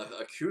 the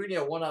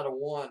Acuna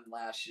 1/1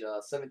 last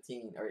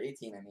 17 or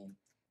 18. I mean,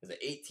 is an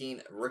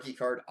 18 rookie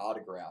card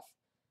autograph.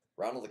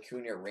 Ronald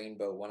Acuna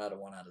Rainbow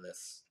 1/1 out of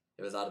this.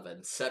 It was out of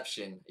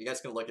Inception. You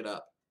guys can look it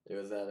up. It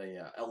was at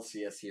a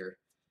LCS here.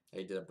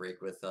 I did a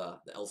break with the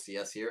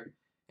LCS here.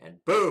 And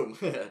boom!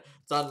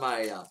 It's on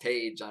my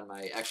page, on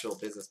my actual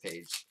business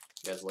page.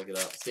 You guys look it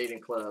up.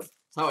 Stadium Club.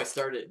 That's how I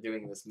started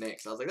doing this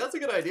mix. I was like, that's a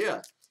good idea.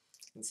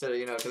 Instead of,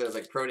 you know, because it was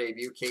like Pro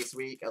Debut case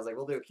week, I was like,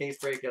 we'll do a case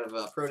break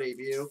of Pro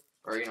Debut.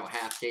 Or, you know,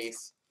 half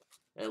case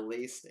at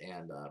least.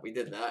 And we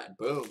did that. And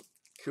boom.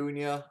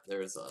 Cunha.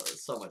 There's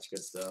so much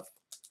good stuff.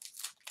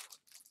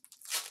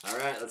 All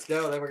right, let's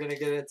go. Then we're going to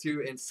get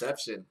into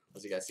Inception.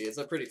 As you guys see, it's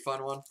a pretty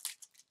fun one.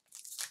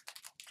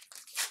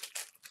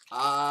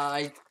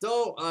 I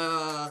don't,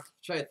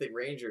 trying to think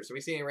Rangers. Are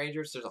we seeing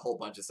Rangers? There's a whole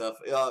bunch of stuff.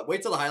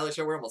 Wait till the highlight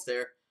show. We're almost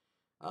there.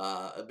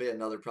 It'll be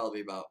another probably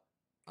about,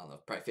 I don't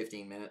know, probably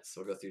 15 minutes.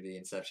 We'll go through the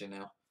Inception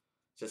now.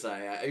 Just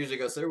I usually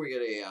go through. We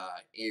get a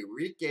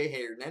Enrique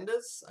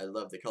Hernandez. I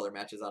love the color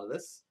matches out of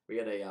this. We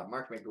get a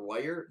Mark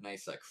McGwire.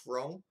 Nice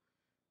chrome.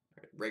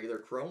 Regular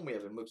chrome. We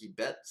have a Mookie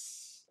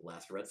Betts.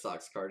 Last Red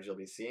Sox cards you'll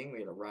be seeing. We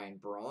had a Ryan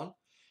Braun.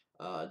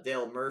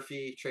 Dale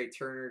Murphy, Trey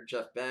Turner,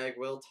 Jeff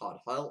Bagwell, Todd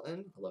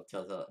Helton. I love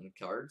Todd Helton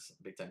cards.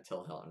 Big time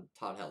Todd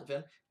Helton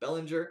fan.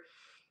 Bellinger,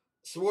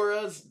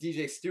 Suarez,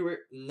 DJ Stewart,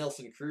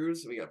 Nelson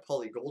Cruz. We got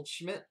Paulie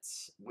Goldschmidt,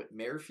 Whit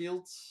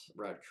Merrifield,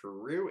 Rod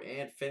Carew,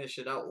 and finish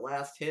it out.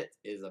 Last hit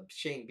is a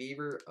Shane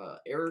Bieber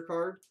error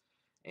card,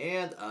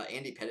 and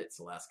Andy Pettit's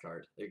the last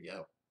card. There you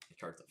go.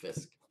 Card to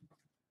Fisk.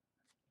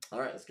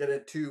 All right, let's get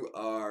into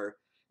our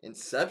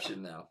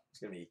Inception now. It's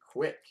gonna be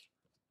quick.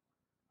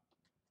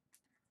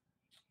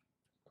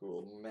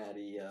 Cool,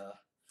 Matty,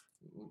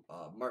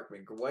 Mark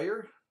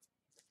McGwire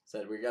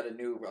said we got a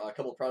new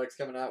couple products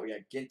coming out. We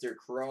got Ginter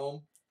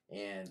Chrome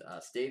and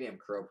Stadium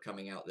Chrome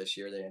coming out this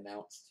year. They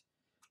announced.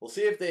 We'll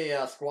see if they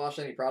squash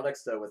any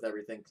products though with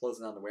everything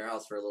closing down the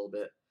warehouse for a little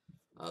bit,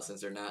 since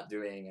they're not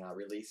doing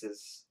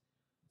releases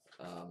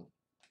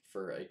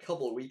for a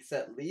couple of weeks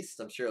at least.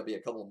 I'm sure it'll be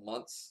a couple of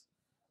months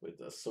with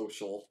the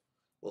social.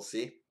 We'll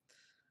see.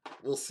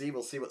 We'll see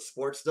what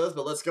sports does.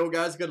 But let's go,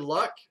 guys. Good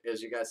luck.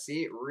 As you guys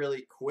see,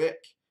 really quick.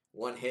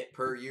 1 hit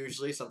per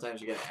usually.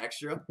 Sometimes you get an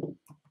extra.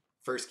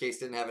 First case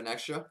didn't have an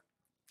extra.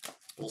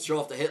 We'll show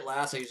off the hit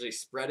last. I usually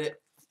spread it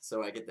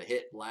so I get the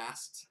hit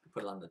last.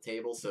 Put it on the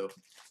table so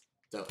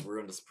don't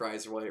ruin the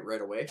surprise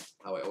right away.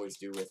 How I always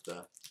do with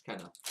the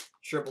kind of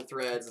triple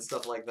threads and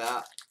stuff like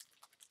that.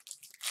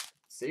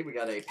 See, we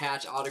got a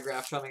patch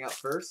autograph coming up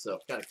first. So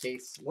got a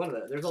case.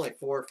 There's only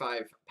 4 or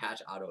 5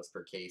 patch autos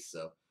per case.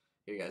 So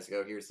here you guys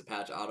go. Here's the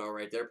patch auto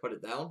right there. Put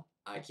it down.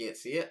 I can't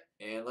see it.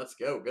 And let's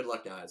go. Good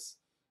luck, guys.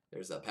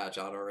 There's a patch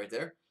auto right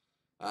there.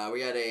 We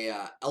had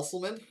a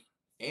Elselman,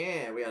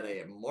 and we had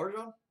a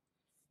Morgan.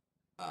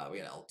 We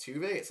had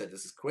Altuve. It said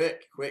this is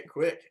quick.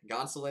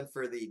 Gonsolin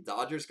for the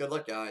Dodgers. Good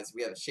luck, guys.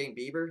 We have a Shane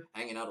Bieber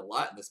hanging out a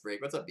lot in this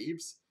break. What's up,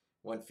 Biebs?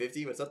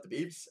 150. What's up, the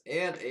Biebs?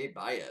 And a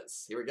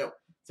Baez. Here we go.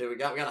 So we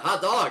got a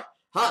hot dog.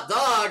 Hot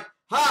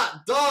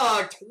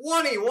dog.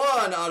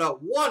 21 out of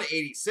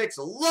 186.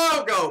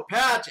 Logo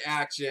patch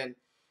action.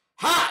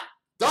 Hot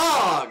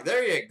dog!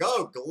 There you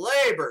go,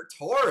 Gleyber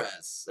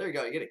Torres. There you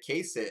go, you get a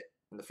case hit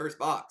in the first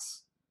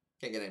box.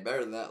 Can't get any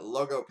better than that.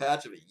 Logo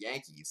patch of the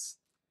Yankees.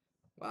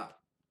 Wow.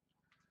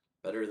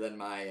 Better than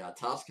my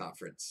Topps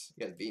conference.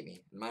 You guys beat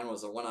me. Mine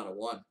was a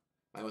 1/1.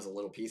 Mine was a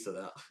little piece of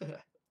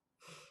that.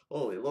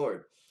 Holy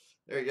Lord.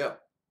 There you go.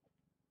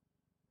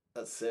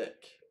 That's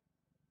sick.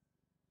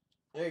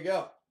 There you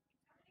go.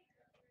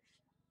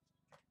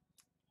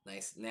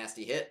 Nice,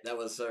 nasty hit. That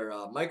was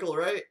our Michael,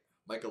 right?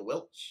 Michael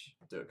Welch.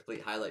 Do a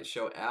complete highlight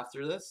show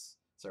after this.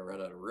 So I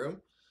ran out of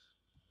room.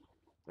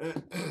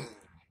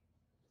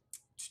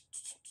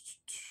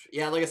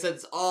 Yeah, like I said,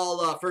 it's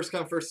all first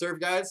come, first serve,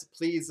 guys.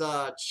 Please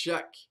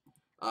check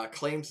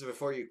claims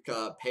before you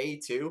pay,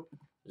 too.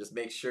 Just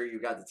make sure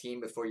you got the team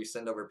before you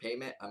send over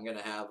payment. I'm going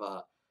to have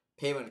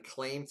payment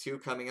claim, too,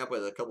 coming up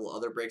with a couple of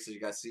other breaks, as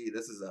you guys see.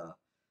 This is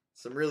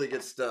some really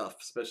good stuff,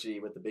 especially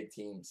with the big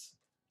teams.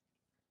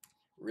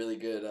 Really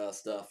good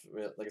stuff.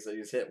 Like I said,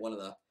 you just hit one of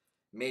the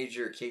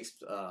major case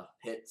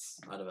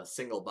hits out of a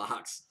single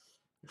box.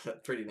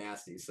 Pretty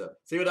nasty. So,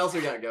 see what else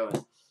we got going.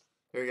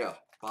 Here we go.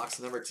 Box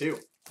number 2.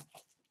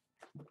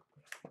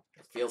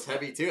 Feels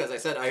heavy too. As I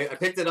said, I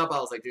picked it up. I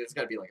was like, dude, it's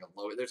got to be like a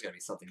low. There's got to be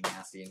something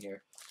nasty in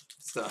here.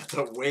 So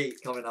the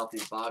weight coming off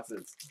these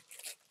boxes.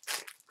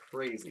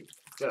 Crazy.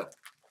 So,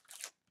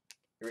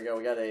 here we go.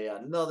 We got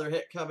another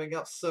hit coming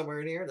up somewhere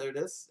in here. There it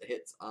is. The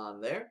hit's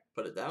on there.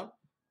 Put it down.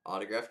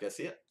 Autograph. You guys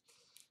see it?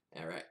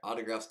 All right.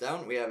 Autographs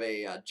down. We have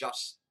a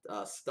Josh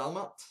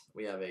Stelmont.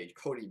 We have a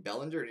Cody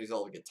Bellinger. He's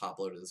all get top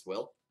loaded as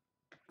well.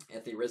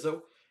 Anthony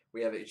Rizzo.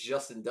 We have a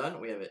Justin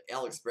Dunn. We have an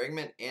Alex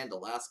Bregman. And the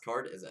last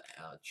card is a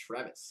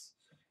Travis.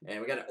 And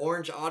we got an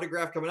orange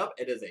autograph coming up.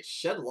 It is a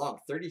Shed Long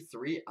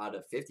 33 out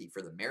of 50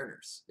 for the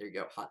Mariners. There you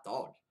go. Hot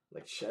dog.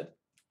 Like Shed.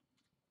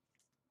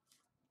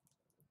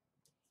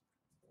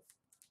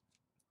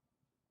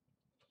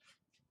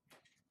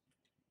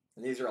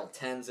 And these are all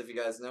 10s if you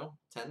guys know.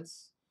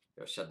 10s.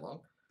 Go Shed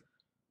Long.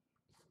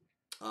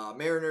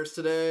 Mariners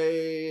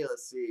today.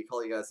 Let's see.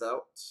 Call you guys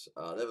out.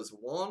 That was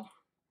one.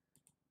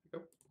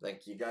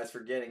 Thank you guys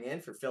for getting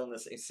in, for filling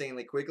this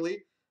insanely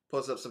quickly.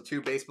 Post up some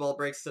 2 baseball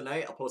breaks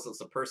tonight. I'll post up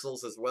some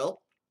personals as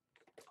well.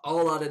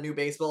 All out of new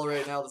baseball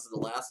right now. This is the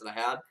last that I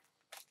had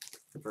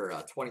for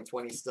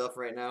 2020 stuff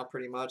right now,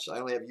 pretty much. I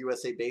only have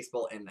USA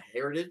Baseball and the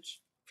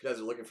Heritage. If you guys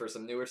are looking for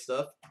some newer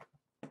stuff.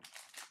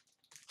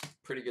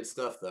 Pretty good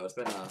stuff, though. It's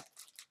been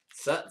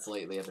sets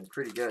lately have been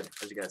pretty good,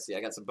 as you guys see.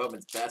 I got some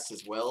Bowman's Best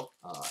as well.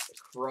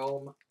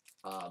 Chrome,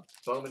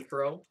 Bowman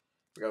Chrome.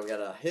 We got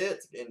a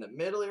hit in the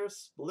middle here.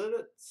 Split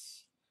it.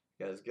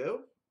 You guys go.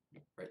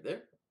 Right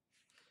there.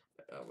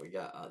 We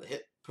got the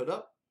hit put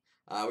up.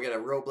 We got a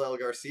Roblel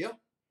Garcia.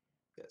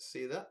 You guys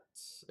see that?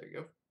 There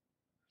you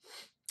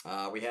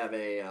go. We have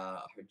a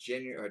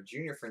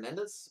Junior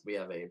Fernandez. We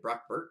have a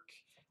Brock Burke,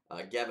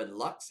 Gavin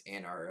Lux,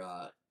 and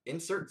our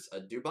inserts,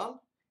 a Dubon.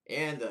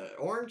 And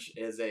orange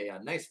is a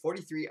nice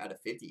 43 out of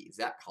 50,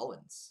 Zach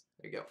Collins.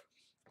 There you go.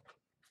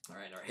 All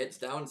right, our hits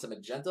down, some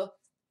magenta.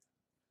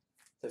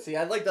 So see,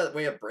 I like that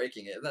way of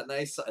breaking it. Isn't that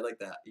nice? I like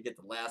that. You get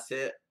the last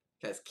hit.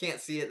 You guys can't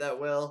see it that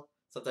well.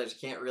 Sometimes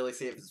you can't really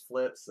see it if it's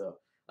flipped, so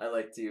I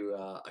like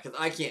to, because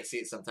I can't see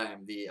it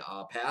sometimes, the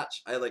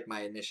patch. I like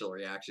my initial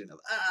reaction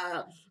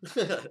of,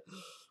 we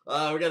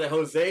got a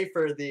Jose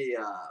for the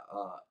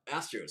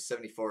Astros,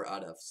 74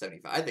 out of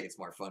 75. I think it's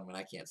more fun when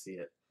I can't see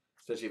it,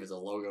 especially if it's a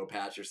logo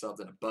patch or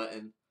something, a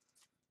button.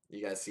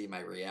 You guys see my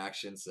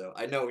reaction, so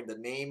I know the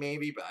name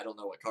maybe, but I don't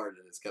know what card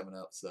it is coming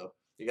up, so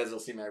you guys will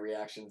see my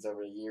reactions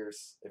over the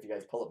years if you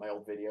guys pull up my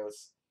old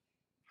videos.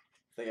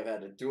 I think I've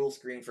had a dual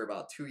screen for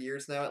about 2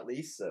 years now at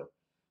least, so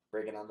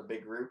breaking on the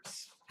big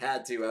groups.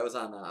 Had to. I was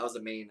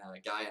the main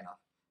guy in a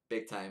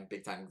big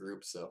time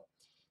group. So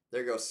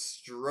there goes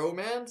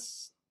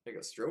Stromans. There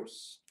goes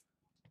Stros.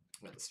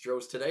 Got the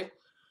Stros today.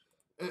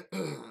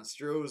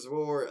 Stros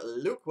for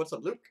Luke. What's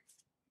up, Luke?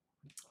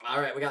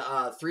 All right, we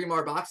got 3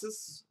 more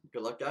boxes.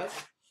 Good luck, guys.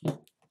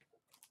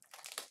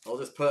 I'll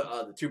just put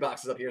the 2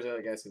 boxes up here so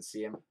you guys can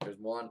see them. There's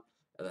 1,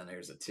 and then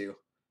there's a 2.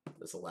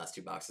 That's the last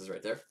 2 boxes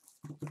right there.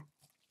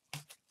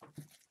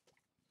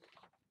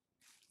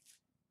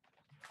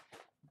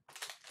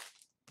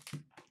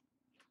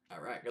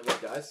 All right, good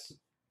luck, guys.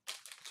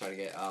 Try to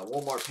get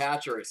one more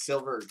patch or a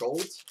silver or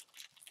gold.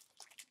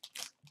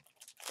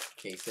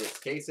 Case hits,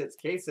 case hits,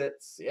 case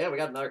hits. Yeah, we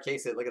got another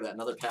case hit. Look at that,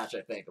 another patch,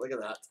 I think. Look at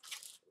that.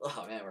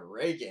 Oh man, we're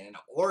raking.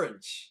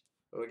 Orange.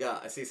 What we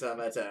got? I see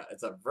something.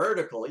 It's a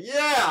vertical.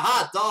 Yeah,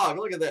 hot dog.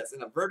 Look at this,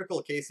 in a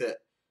vertical case hit.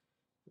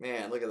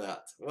 Man, look at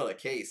that. What a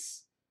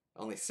case.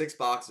 Only 6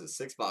 boxes.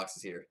 6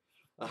 boxes here.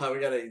 We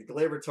got a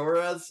Gleyber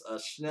Torres, a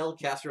Schnell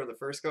Castro on the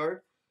first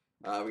card.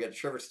 We got a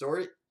Trevor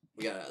Story.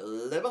 We got a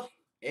Leva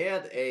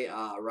and a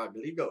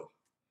Rodrigo.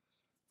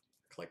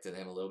 Collected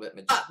him a little bit.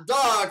 Hot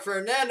dog,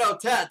 Fernando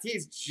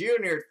Tatis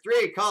Jr.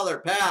 3-color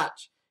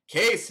patch.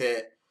 Case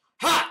hit.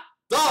 Hot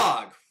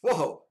dog.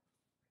 Whoa.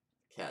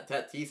 Yeah,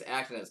 Tatis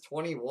action is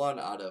 21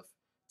 out of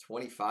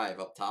 25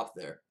 up top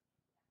there.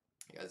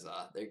 You guys,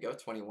 there you go.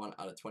 21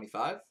 out of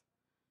 25.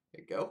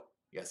 There you go.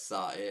 You guys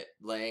saw it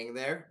laying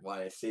there.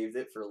 Why I saved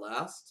it for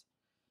last.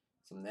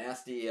 Some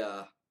nasty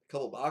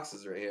couple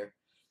boxes right here.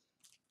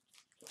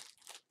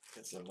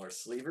 Get some more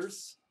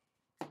sleevers.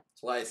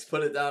 That's why I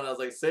put it down. I was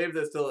like, save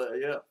this till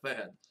yeah,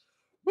 man.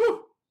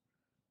 Woo!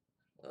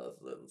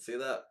 Let's see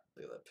that.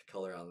 Look at that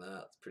color on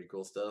that. It's pretty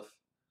cool stuff.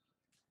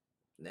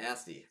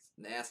 Nasty.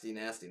 Nasty,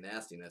 nasty,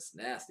 nastiness.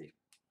 Nasty.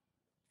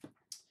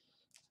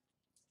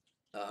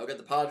 I've got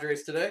the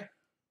Padres today.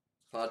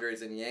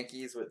 Padres and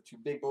Yankees with 2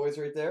 big boys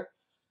right there.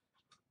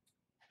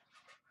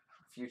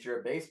 Future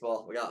of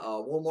baseball. We got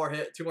 1 more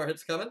hit, 2 more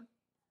hits coming.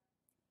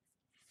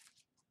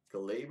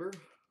 Gleyber.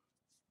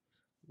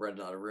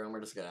 running out of room.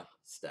 We're just gonna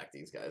stack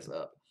these guys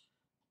up.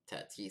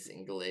 Tatis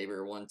and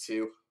Glaber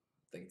 1-2. I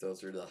think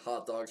those are the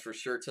hot dogs for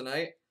sure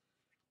tonight.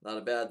 Not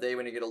a bad day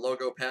when you get a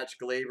logo patch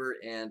Glaber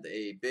and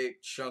a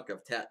big chunk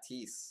of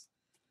Tatis.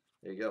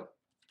 There you go.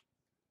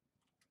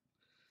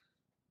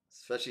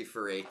 Especially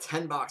for a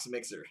 10-box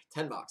mixer.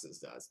 10 boxes,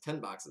 guys. 10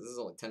 boxes. This is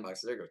only 10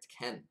 boxes. There goes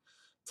 10.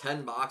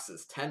 10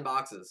 boxes. 10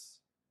 boxes.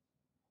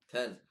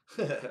 10.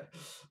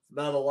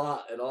 Not a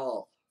lot at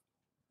all.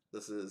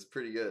 This is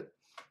pretty good.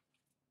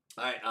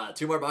 Alright,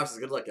 2 more boxes.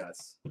 Good luck,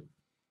 guys.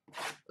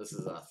 This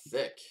is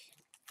thick.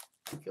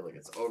 I feel like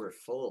it's over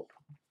full.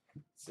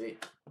 Let's see.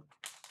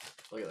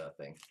 Look at that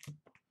thing.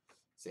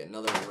 See,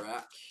 another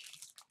rack.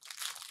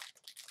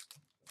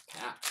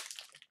 Pack.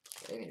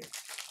 Anyway.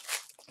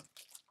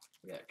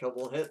 We got a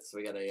couple of hits.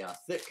 We got a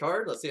thick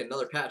card. Let's see,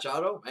 another patch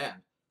auto.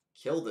 Man,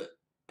 killed it.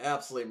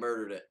 Absolutely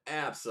murdered it.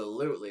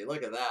 Absolutely.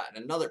 Look at that.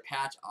 And another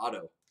patch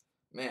auto.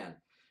 Man,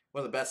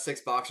 one of the best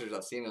 6 boxers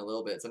I've seen in a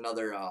little bit. It's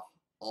another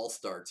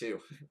all-star,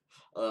 too.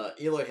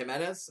 Eloy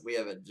Jimenez. We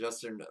have a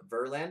Justin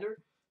Verlander.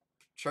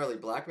 Charlie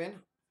Blackmon.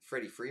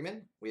 Freddie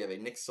Freeman. We have a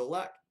Nick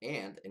Solak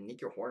and a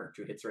Nico Horner.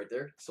 2 hits right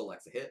there.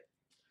 Solak's a hit.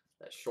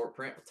 That short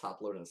print with top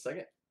load in a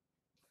second.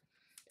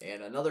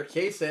 And another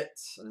case hit.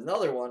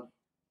 Another one.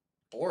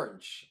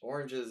 Orange.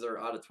 Oranges are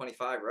out of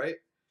 25, right?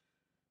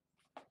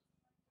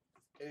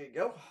 There you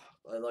go.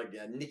 I like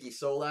Nicky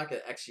Solak, an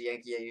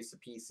ex-Yankee I used to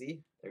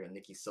PC. There you go,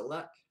 Nicky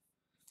Solak.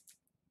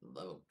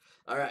 Love him.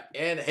 All right,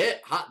 and a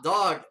hit. Hot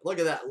dog. Look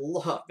at that.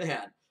 Love,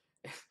 man.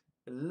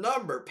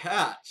 Number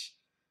patch.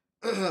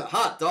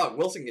 Hot dog.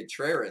 Wilson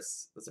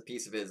Contreras. That's a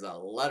piece of his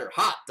letter.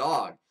 Hot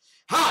dog.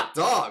 Hot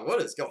dog.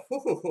 What is going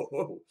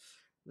on?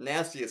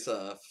 Nastiest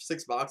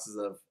 6 boxes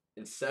of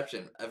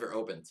Inception ever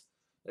opened.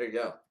 There you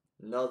go.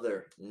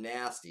 Another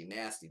nasty,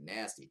 nasty,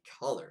 nasty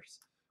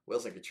colors.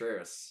 Wilson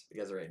Contreras, you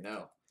guys already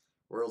know.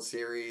 World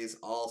Series,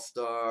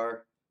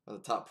 All-Star, one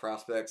of the top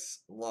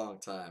prospects,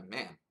 long time.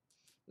 Man,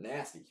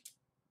 nasty.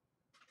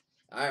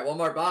 All right, one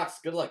more box.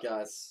 Good luck,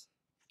 guys.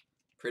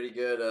 Pretty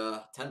good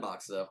 10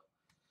 box, though.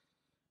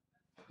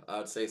 I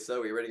would say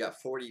so. We already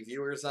got 40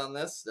 viewers on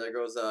this. There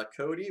goes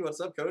Cody.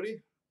 What's up,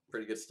 Cody?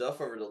 Pretty good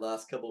stuff over the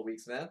last couple of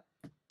weeks, man.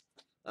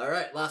 All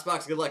right, last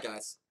box. Good luck,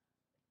 guys.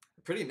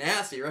 Pretty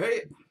nasty,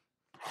 right?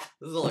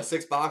 This is only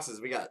 6 boxes.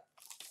 We got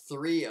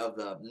 3 of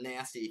the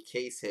nasty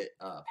case hit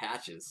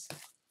patches.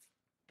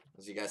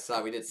 As you guys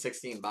saw, we did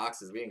 16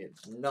 boxes. We didn't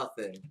get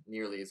nothing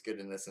nearly as good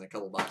in this in a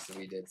couple boxes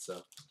we did.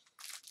 So,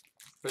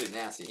 pretty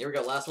nasty. Here we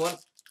go. Last one.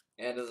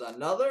 And there's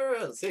another.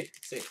 Let's see.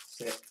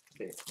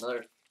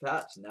 Another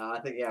patch. No,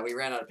 I think, yeah, we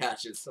ran out of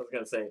patches. I was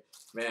going to say,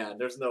 man,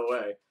 there's no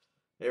way.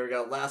 Here we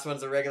go. Last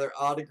one's a regular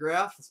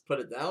autograph. Let's put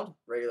it down.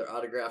 Regular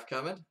autograph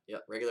coming.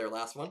 Yep, regular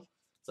last one.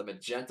 It's a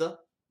magenta.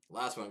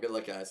 Last one. Good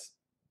luck, guys.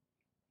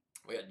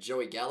 We got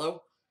Joey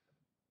Gallo.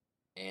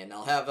 And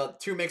I'll have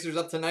 2 mixers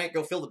up tonight.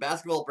 Go fill the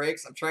basketball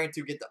breaks. I'm trying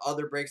to get the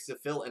other breaks to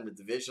fill in the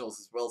divisionals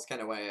as well. It's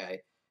kind of why I'm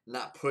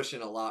not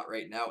pushing a lot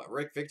right now.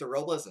 Victor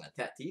Robles and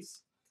a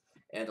Tatis.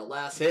 And the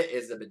last hit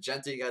is the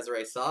magenta you guys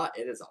already saw.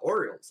 It is the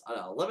Orioles out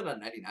of 11 out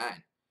of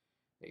 99.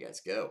 There you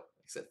guys go. Like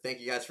I said, thank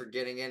you guys for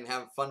getting in and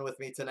having fun with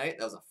me tonight.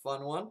 That was a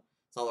fun one.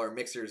 That's all our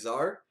mixers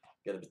are.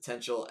 Got a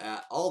potential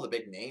at all the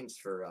big names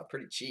for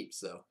pretty cheap.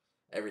 So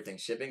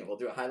everything's shipping. We'll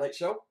do a highlight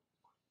show.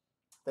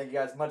 Thank you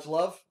guys. Much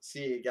love.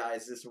 See you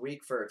guys this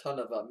week for a ton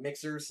of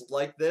mixers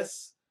like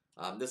this.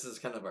 This is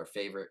kind of our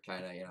favorite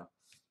kind of, you know.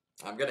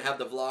 I'm going to have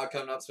the vlog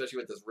coming up, especially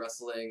with this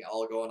wrestling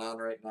all going on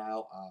right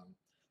now.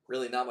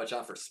 Really not much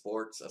on for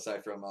sports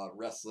aside from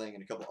wrestling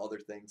and a couple other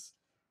things.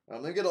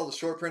 Let me get all the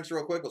short prints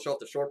real quick. We'll show off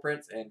the short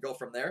prints and go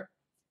from there.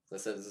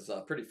 As I said, this is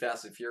pretty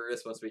fast and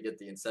furious once we get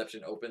the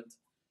Inception opened.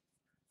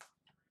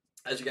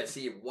 As you guys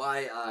see,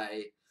 why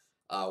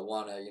I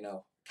want to, you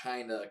know,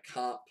 kind of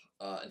comp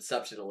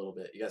Inception a little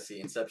bit. You guys see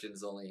Inception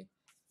is only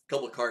a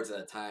couple of cards at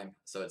a time,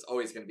 so it's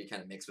always going to be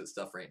kind of mixed with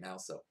stuff right now,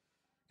 so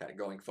kind of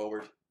going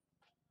forward.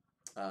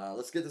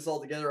 Let's get this all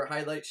together, a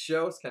highlight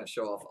show. Let's kind of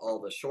show off all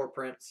the short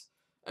prints.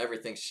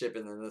 Everything's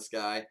shipping in this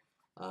guy.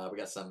 We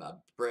got some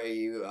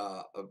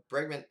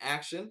Bregman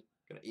action.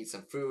 Going to eat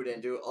some food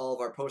and do all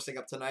of our posting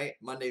up tonight.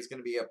 Monday's going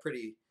to be a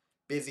pretty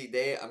busy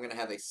day. I'm going to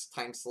have a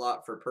time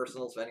slot for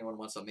personals if anyone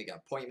wants to make an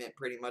appointment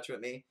pretty much with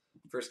me.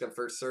 First come,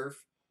 first serve.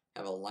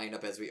 Have a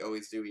lineup as we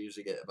always do. We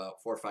usually get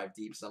about 4 or 5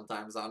 deep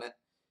sometimes on it.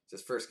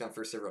 Just first come,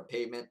 first serve on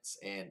payments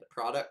and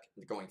product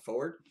going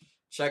forward.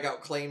 Check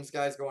out claims,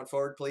 guys, going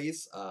forward,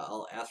 please.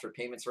 I'll ask for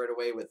payments right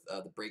away with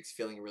the breaks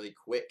feeling really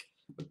quick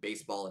with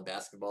baseball and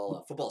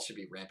basketball. Football should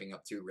be ramping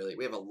up too, really.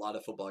 We have a lot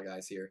of football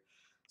guys here.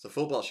 So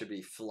football should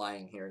be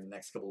flying here in the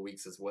next couple of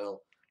weeks as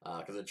well.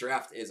 Because the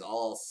draft is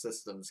all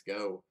systems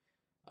go,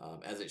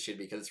 as it should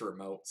be because it's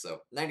remote. So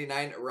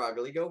 99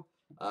 Ragaligo.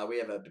 We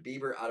have a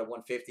Bieber out of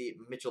 150.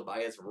 Mitchell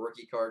Baez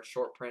rookie card,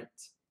 short print.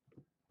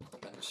 I'm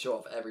going to show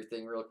off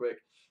everything real quick.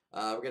 We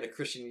got a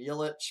Christian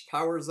Yelich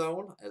Power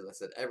Zone. As I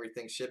said,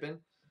 everything's shipping.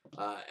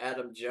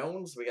 Adam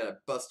Jones. We got a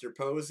Buster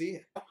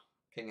Posey.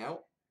 King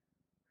out.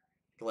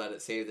 Glad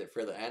it saved it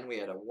for the end. We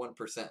had a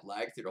 1%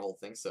 lag through the whole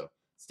thing, so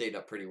stayed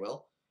up pretty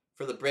well.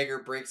 For the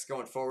bigger breaks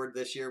going forward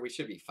this year, we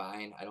should be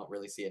fine. I don't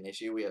really see an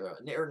issue. We have a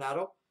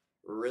Arenado,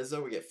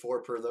 Rizzo. We get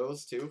 4 per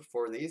those too.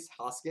 4 of these.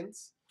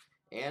 Hoskins,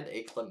 and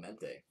a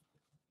Clemente.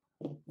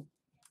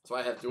 So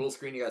I have dual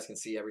screen. You guys can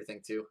see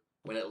everything too.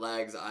 When it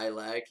lags, I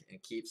lag and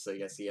keeps, so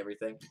you guys see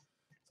everything.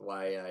 That's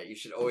why you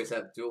should always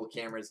have dual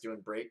cameras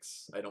doing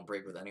breaks. I don't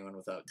break with anyone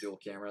without dual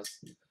cameras.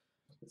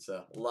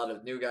 So a lot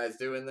of new guys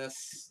doing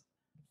this.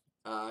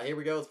 Here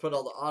we go. Let's put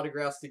all the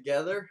autographs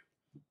together.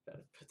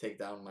 Gotta take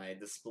down my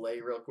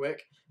display real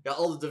quick. Got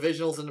all the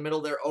divisionals in the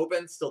middle. They're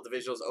open. Still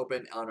divisionals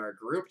open on our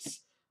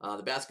groups.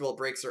 The basketball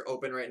breaks are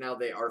open right now.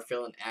 They are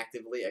filling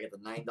actively. I got the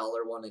 $9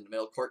 one in the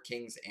middle. Court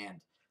Kings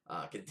and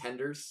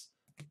Contenders.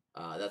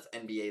 That's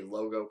NBA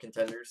logo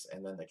Contenders.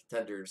 And then the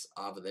Contenders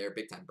over there.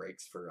 Big time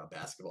breaks for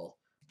basketball.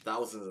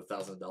 Thousands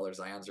of dollars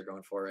Zions are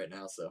going for right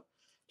now. So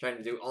trying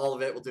to do all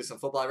of it. We'll do some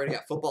football. I already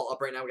got football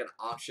up right now. We got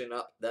an auction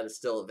up. That is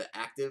still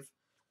active.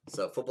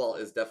 So football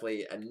is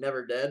definitely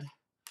never dead.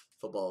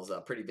 Football is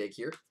pretty big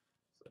here.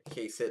 So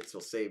case hits, we'll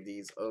save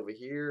these over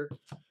here.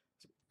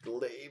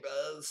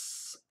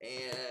 Glebas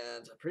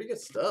and pretty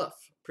good stuff.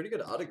 Pretty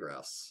good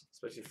autographs,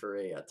 especially for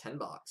a 10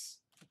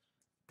 box.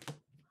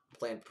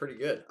 Playing pretty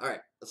good. All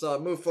right, so I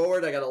move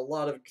forward. I got a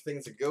lot of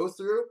things to go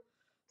through.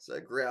 So I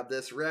grab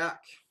this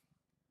rack.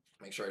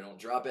 Make sure I don't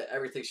drop it.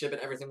 Everything shipping.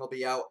 Everything will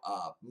be out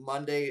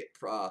Monday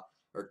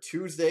or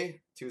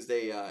Tuesday.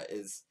 Tuesday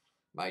is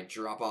my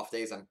drop-off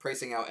days. I'm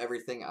pricing out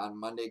everything on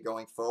Monday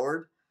going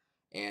forward.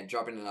 And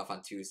dropping it off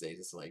on Tuesday,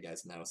 just to let you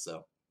guys know.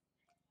 So,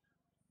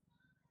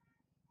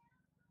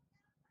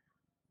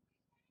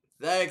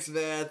 thanks,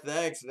 man.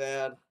 Thanks,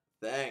 man.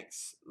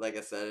 Thanks. Like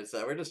I said, it's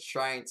we're just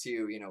trying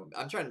to,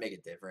 I'm trying to make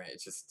it different.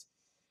 It's just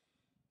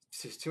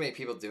there's too many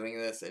people doing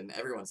this, and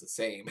everyone's the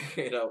same.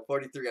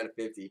 43 out of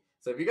 50.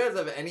 So if you guys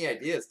have any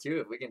ideas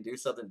too, if we can do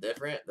something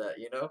different, that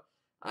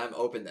I'm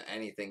open to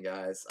anything,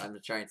 guys. I'm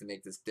trying to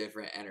make this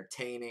different,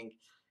 entertaining.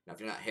 If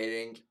you're not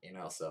hitting,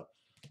 so.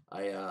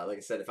 Like I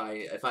said,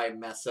 if I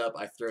mess up,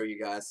 I throw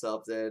you guys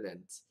something,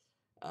 and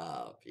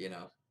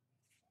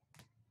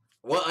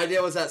what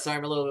idea was that? Sorry,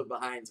 I'm a little bit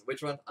behind.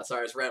 Which one? Sorry,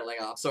 I was rattling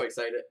off. I'm so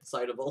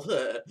excitable.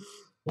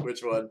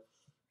 Which one?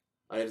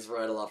 I just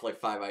rattled off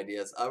like 5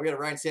 ideas. We got a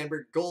Ryan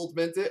Sandberg gold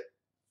minted.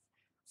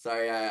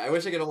 Sorry, I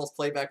wish I could almost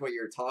play back what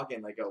you were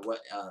talking, like a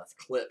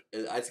clip.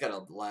 I just got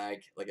a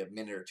lag, like a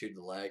minute or 2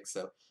 to lag.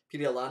 So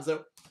Pete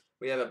Alonso.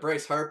 We have a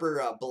Bryce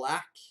Harper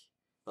black.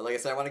 But like I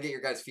said, I want to get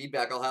your guys'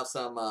 feedback. I'll have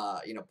some,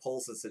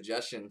 polls and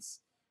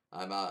suggestions.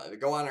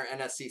 Go on our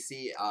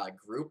NSCC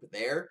group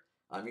there.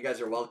 You guys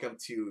are welcome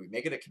to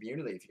make it a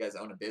community. If you guys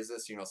own a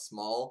business,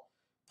 small,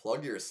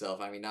 plug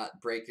yourself. I mean,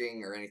 not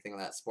breaking or anything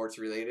like that sports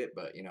related,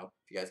 but,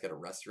 if you guys got a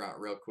restaurant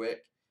real quick,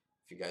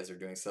 if you guys are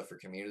doing stuff for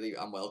community,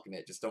 I'm welcome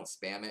it. Just don't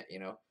spam it,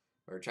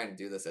 We're trying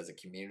to do this as a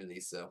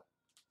community, so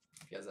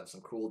if you guys have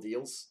some cool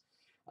deals.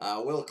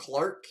 Will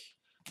Clark.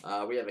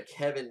 We have a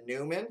Kevin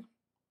Newman.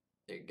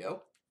 There you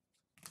go.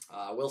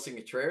 Wilson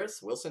Contreras.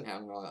 Wilson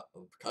having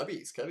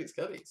Cubbies.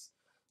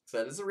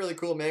 So this is a really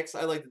cool mix.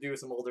 I like to do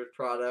some older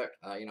product,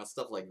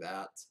 stuff like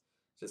that.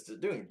 Just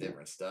doing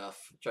different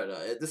stuff.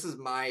 This is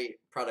my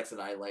products that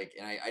I like,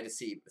 and I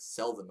just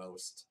sell the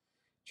most.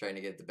 Trying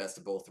to get the best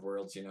of both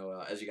worlds.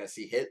 As you guys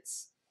see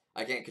hits,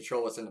 I can't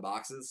control what's in the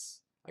boxes.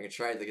 I can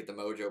try to get the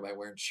mojo by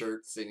wearing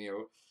shirts and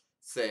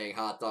saying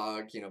hot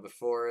dog,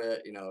 before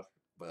it,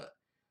 but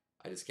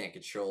I just can't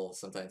control.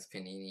 Sometimes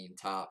Panini and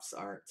Topps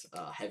aren't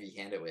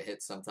heavy-handed with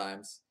hits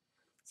sometimes.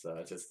 So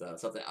it's just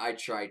something I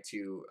try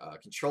to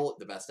control it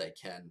the best I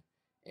can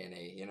in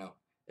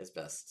as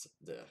best.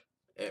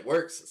 It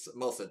works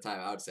most of the time,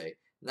 I would say.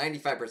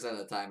 95% of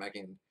the time I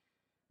can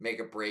make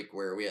a break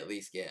where we at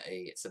least get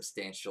a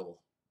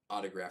substantial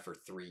autograph or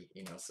 3,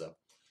 so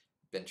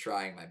been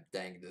trying my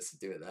dangest to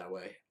do it that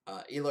way.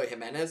 Eloy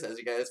Jimenez, as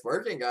you guys, it's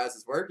working, guys.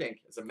 It's working.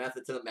 It's a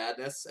method to the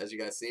madness, as you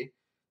guys see.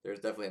 There's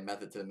definitely a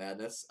method to the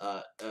madness.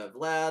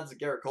 Vlad's,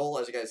 Garrett Cole,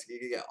 as you guys see,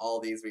 you get all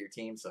these with your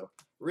team. So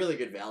really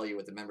good value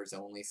with the members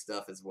only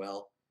stuff as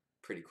well.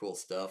 Pretty cool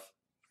stuff.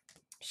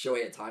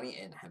 Shohei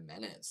Ohtani and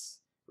Jimenez.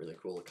 Really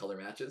cool color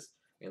matches.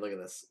 I mean, look at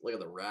this. Look at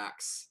the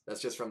racks.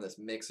 That's just from this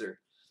mixer.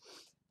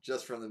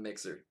 Just from the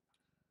mixer.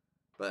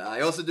 But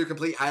I also do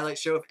complete highlight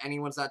show if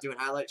anyone's not doing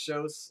highlight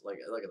shows. Look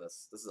at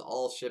this. This is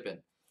all shipping.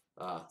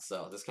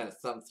 So just kind of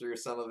thumb through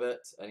some of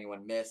it.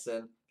 Anyone missing?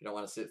 If you don't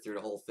want to sit through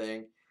the whole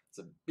thing.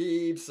 Some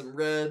Beebs, some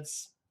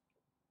Reds,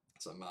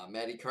 some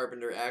Matty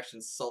Carpenter action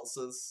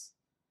salsas.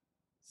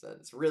 So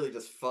it's really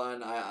just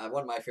fun.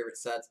 One of my favorite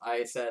sets.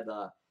 I said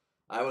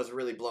I was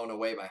really blown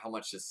away by how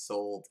much is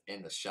sold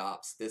in the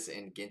shops. This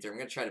and Ginter. I'm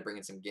going to try to bring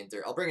in some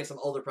Ginter. I'll bring in some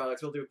older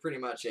products. We'll do pretty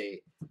much a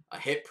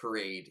hit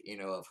parade,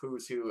 of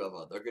who's who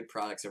of the good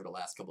products over the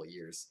last couple of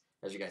years.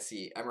 As you guys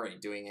see, I'm already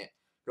doing it.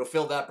 Go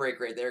fill that break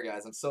right there,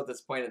 guys. I'm so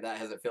disappointed that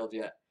hasn't filled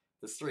yet.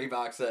 This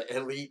 3-box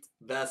Elite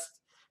Best.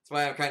 That's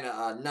why I'm kind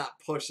of not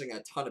pushing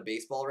a ton of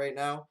baseball right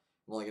now.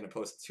 I'm only going to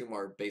post 2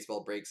 more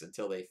baseball breaks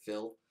until they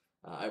fill.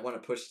 I want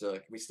to push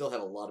we still have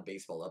a lot of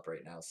baseball up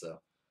right now, so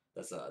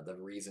that's the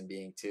reason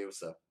being too.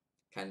 So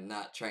kind of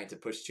not trying to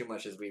push too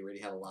much as we already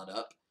have a lot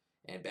up.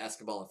 And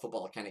basketball and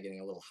football are kind of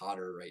getting a little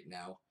hotter right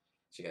now.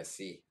 As you guys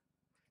see,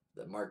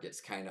 the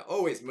market's kind of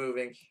always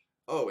moving.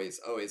 Always,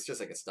 just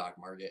like a stock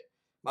market.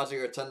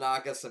 Majigoro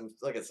Tanaka,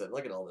 like I said,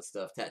 look at all this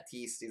stuff.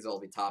 Tatis, these will all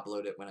be top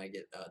loaded when I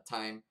get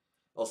time.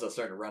 Also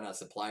starting to run out of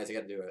supplies. I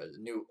got to do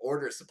a new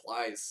order of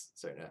supplies.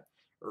 Starting to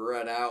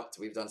run out.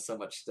 We've done so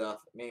much stuff.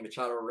 Manny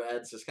Machado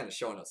Reds, just kind of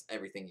showing us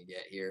everything you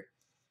get here.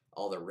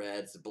 All the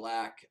reds,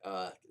 black,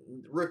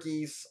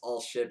 rookies,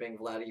 all shipping.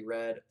 Vladdy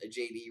red,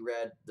 JD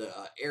red, the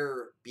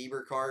Air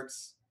Bieber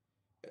cards.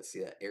 You guys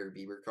see that Air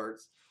Bieber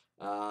cards?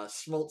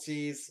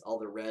 Schmaltzies, all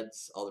the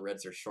reds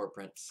are short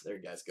prints. There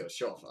you guys go.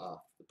 Show off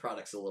the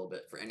products a little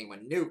bit for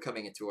anyone new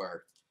coming into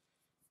our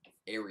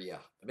area.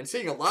 I've been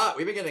seeing a lot.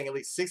 We've been getting at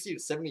least 60 to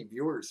 70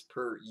 viewers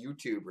per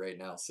YouTube right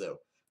now. So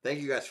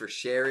thank you guys for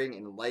sharing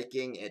and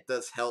liking. It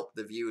does help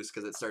the views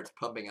because it starts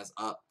pumping us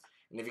up.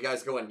 And if you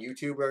guys go on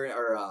YouTube or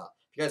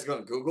if you guys go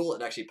on Google,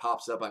 it actually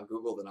pops up on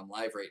Google that I'm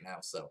live right now.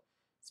 So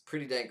it's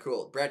pretty dang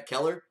cool. Brad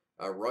Keller,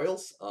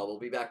 Royals. We'll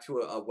be back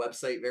to a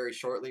website very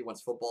shortly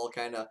once football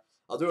kind of.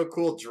 I'll do a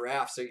cool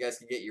draft so you guys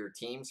can get your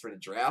teams for the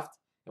draft.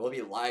 And we'll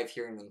be live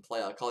hearing them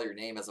play. I'll call your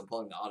name as I'm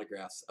pulling the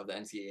autographs of the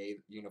NCAA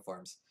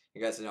uniforms.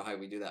 You guys know how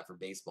we do that for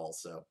baseball.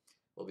 So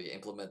we'll be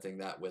implementing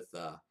that with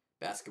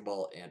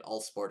basketball and all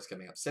sports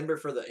coming up. Simber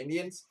for the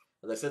Indians.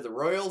 As I said, the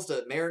Royals,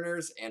 the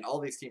Mariners, and all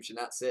these teams should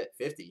not sit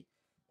 50.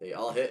 They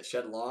all hit.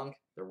 Shed Long.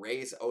 The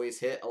Rays always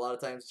hit a lot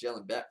of times.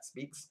 Jalen Beck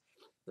speaks.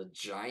 The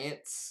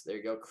Giants. There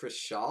you go. Chris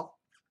Shaw.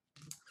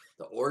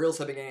 The Orioles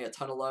have been getting a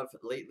ton of love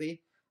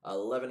lately.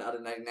 11 out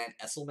of 99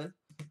 Esselman.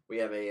 We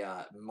have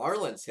a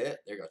Marlins hit.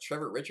 There you go.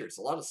 Trevor Richards.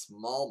 A lot of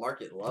small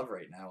market love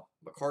right now.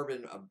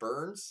 McCorbin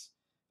Burns.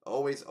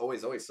 Always.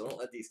 So don't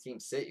let these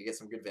teams sit. You get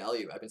some good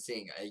value. I've been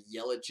seeing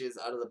Yelich's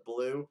out of the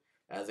blue.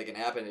 As it can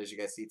happen, as you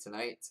guys see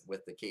tonight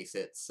with the case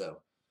hits.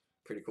 So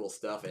pretty cool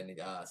stuff. And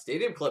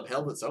Stadium Club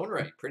held its own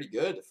right. Pretty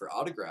good for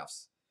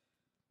autographs.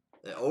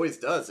 It always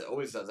does.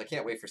 I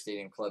can't wait for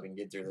Stadium Club and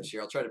Ginter this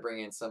year. I'll try to bring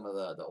in some of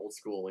the old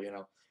school,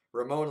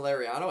 Ramon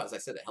Lariano, as I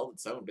said, it held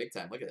its own big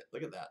time. Look at it.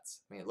 Look at that.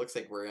 I mean, it looks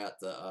like we're at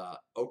the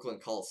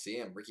Oakland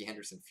Coliseum, Ricky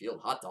Henderson Field.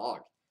 Hot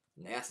dog.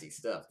 Nasty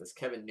stuff. This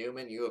Kevin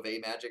Newman, U of A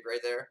magic right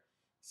there.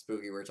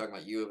 Spooky. We were talking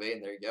about U of A,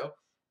 and there you go.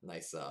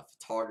 Nice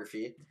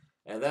photography.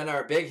 And then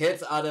our big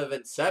hits out of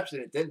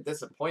Inception. It didn't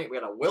disappoint. We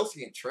got a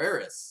Wilson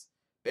Contreras.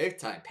 Big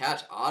time.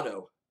 Patch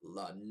auto.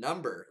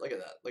 Number. Look at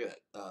that. Look at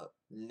that.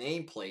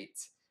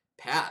 Nameplate.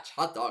 Patch.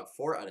 Hot dog.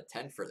 4 out of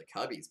 10 for the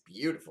Cubbies.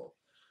 Beautiful.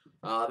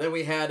 Then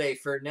we had a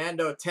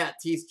Fernando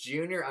Tatis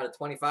Jr. out of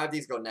 25.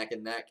 These go neck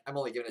and neck. I'm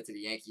only giving it to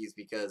the Yankees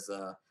because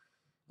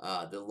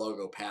the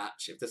logo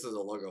patch. If this is a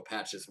logo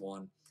patch, this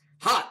one.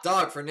 Hot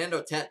dog,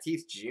 Fernando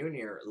Tatis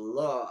Jr.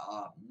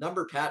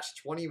 Number patch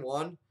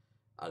 21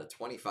 out of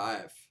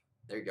 25.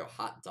 There you go.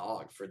 Hot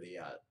dog for the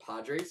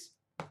Padres.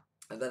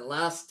 And then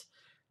last,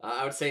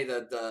 I would say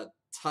the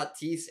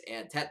Tatis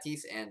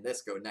and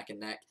this go neck and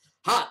neck.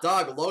 Hot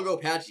dog, logo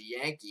patch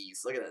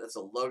Yankees. Look at that. That's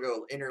a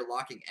logo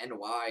interlocking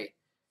NY.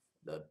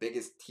 The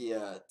biggest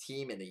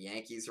team in the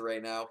Yankees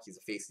right now. He's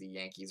the face of the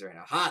Yankees right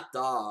now. Hot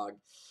dog.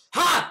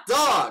 Hot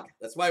dog!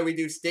 That's why we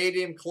do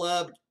Stadium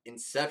Club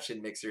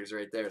Inception mixers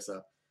right there.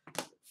 So,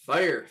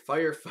 fire.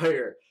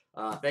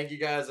 Thank you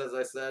guys, as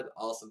I said.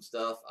 Awesome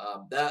stuff.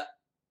 That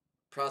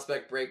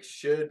prospect break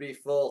should be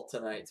full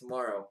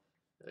tomorrow.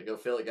 Go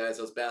fill it, guys.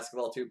 Those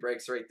basketball 2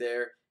 breaks right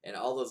there. And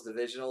all those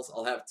divisionals.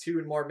 I'll have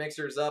 2 more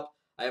mixers up.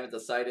 I haven't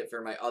decided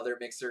for my other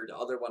mixer. The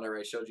other one I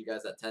already showed you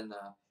guys that 10...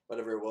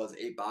 whatever it was,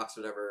 8 box,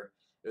 whatever.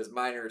 It was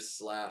minors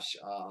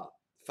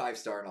 /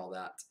 5-star and all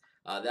that.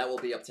 That will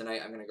be up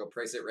tonight. I'm going to go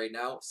price it right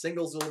now.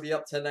 Singles will be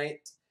up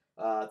tonight.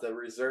 The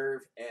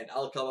reserve, and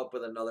I'll come up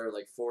with another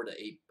like 4 to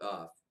 8,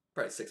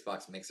 probably 6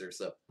 box mixer.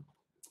 So,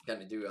 going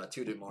to do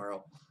 2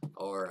 tomorrow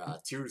or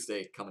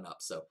Tuesday coming up.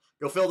 So,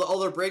 go fill the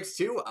other breaks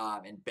too,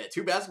 and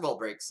 2 basketball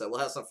breaks. So, we'll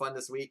have some fun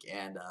this week,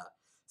 and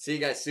see you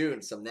guys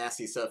soon. Some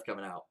nasty stuff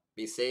coming out.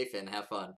 Be safe and have fun.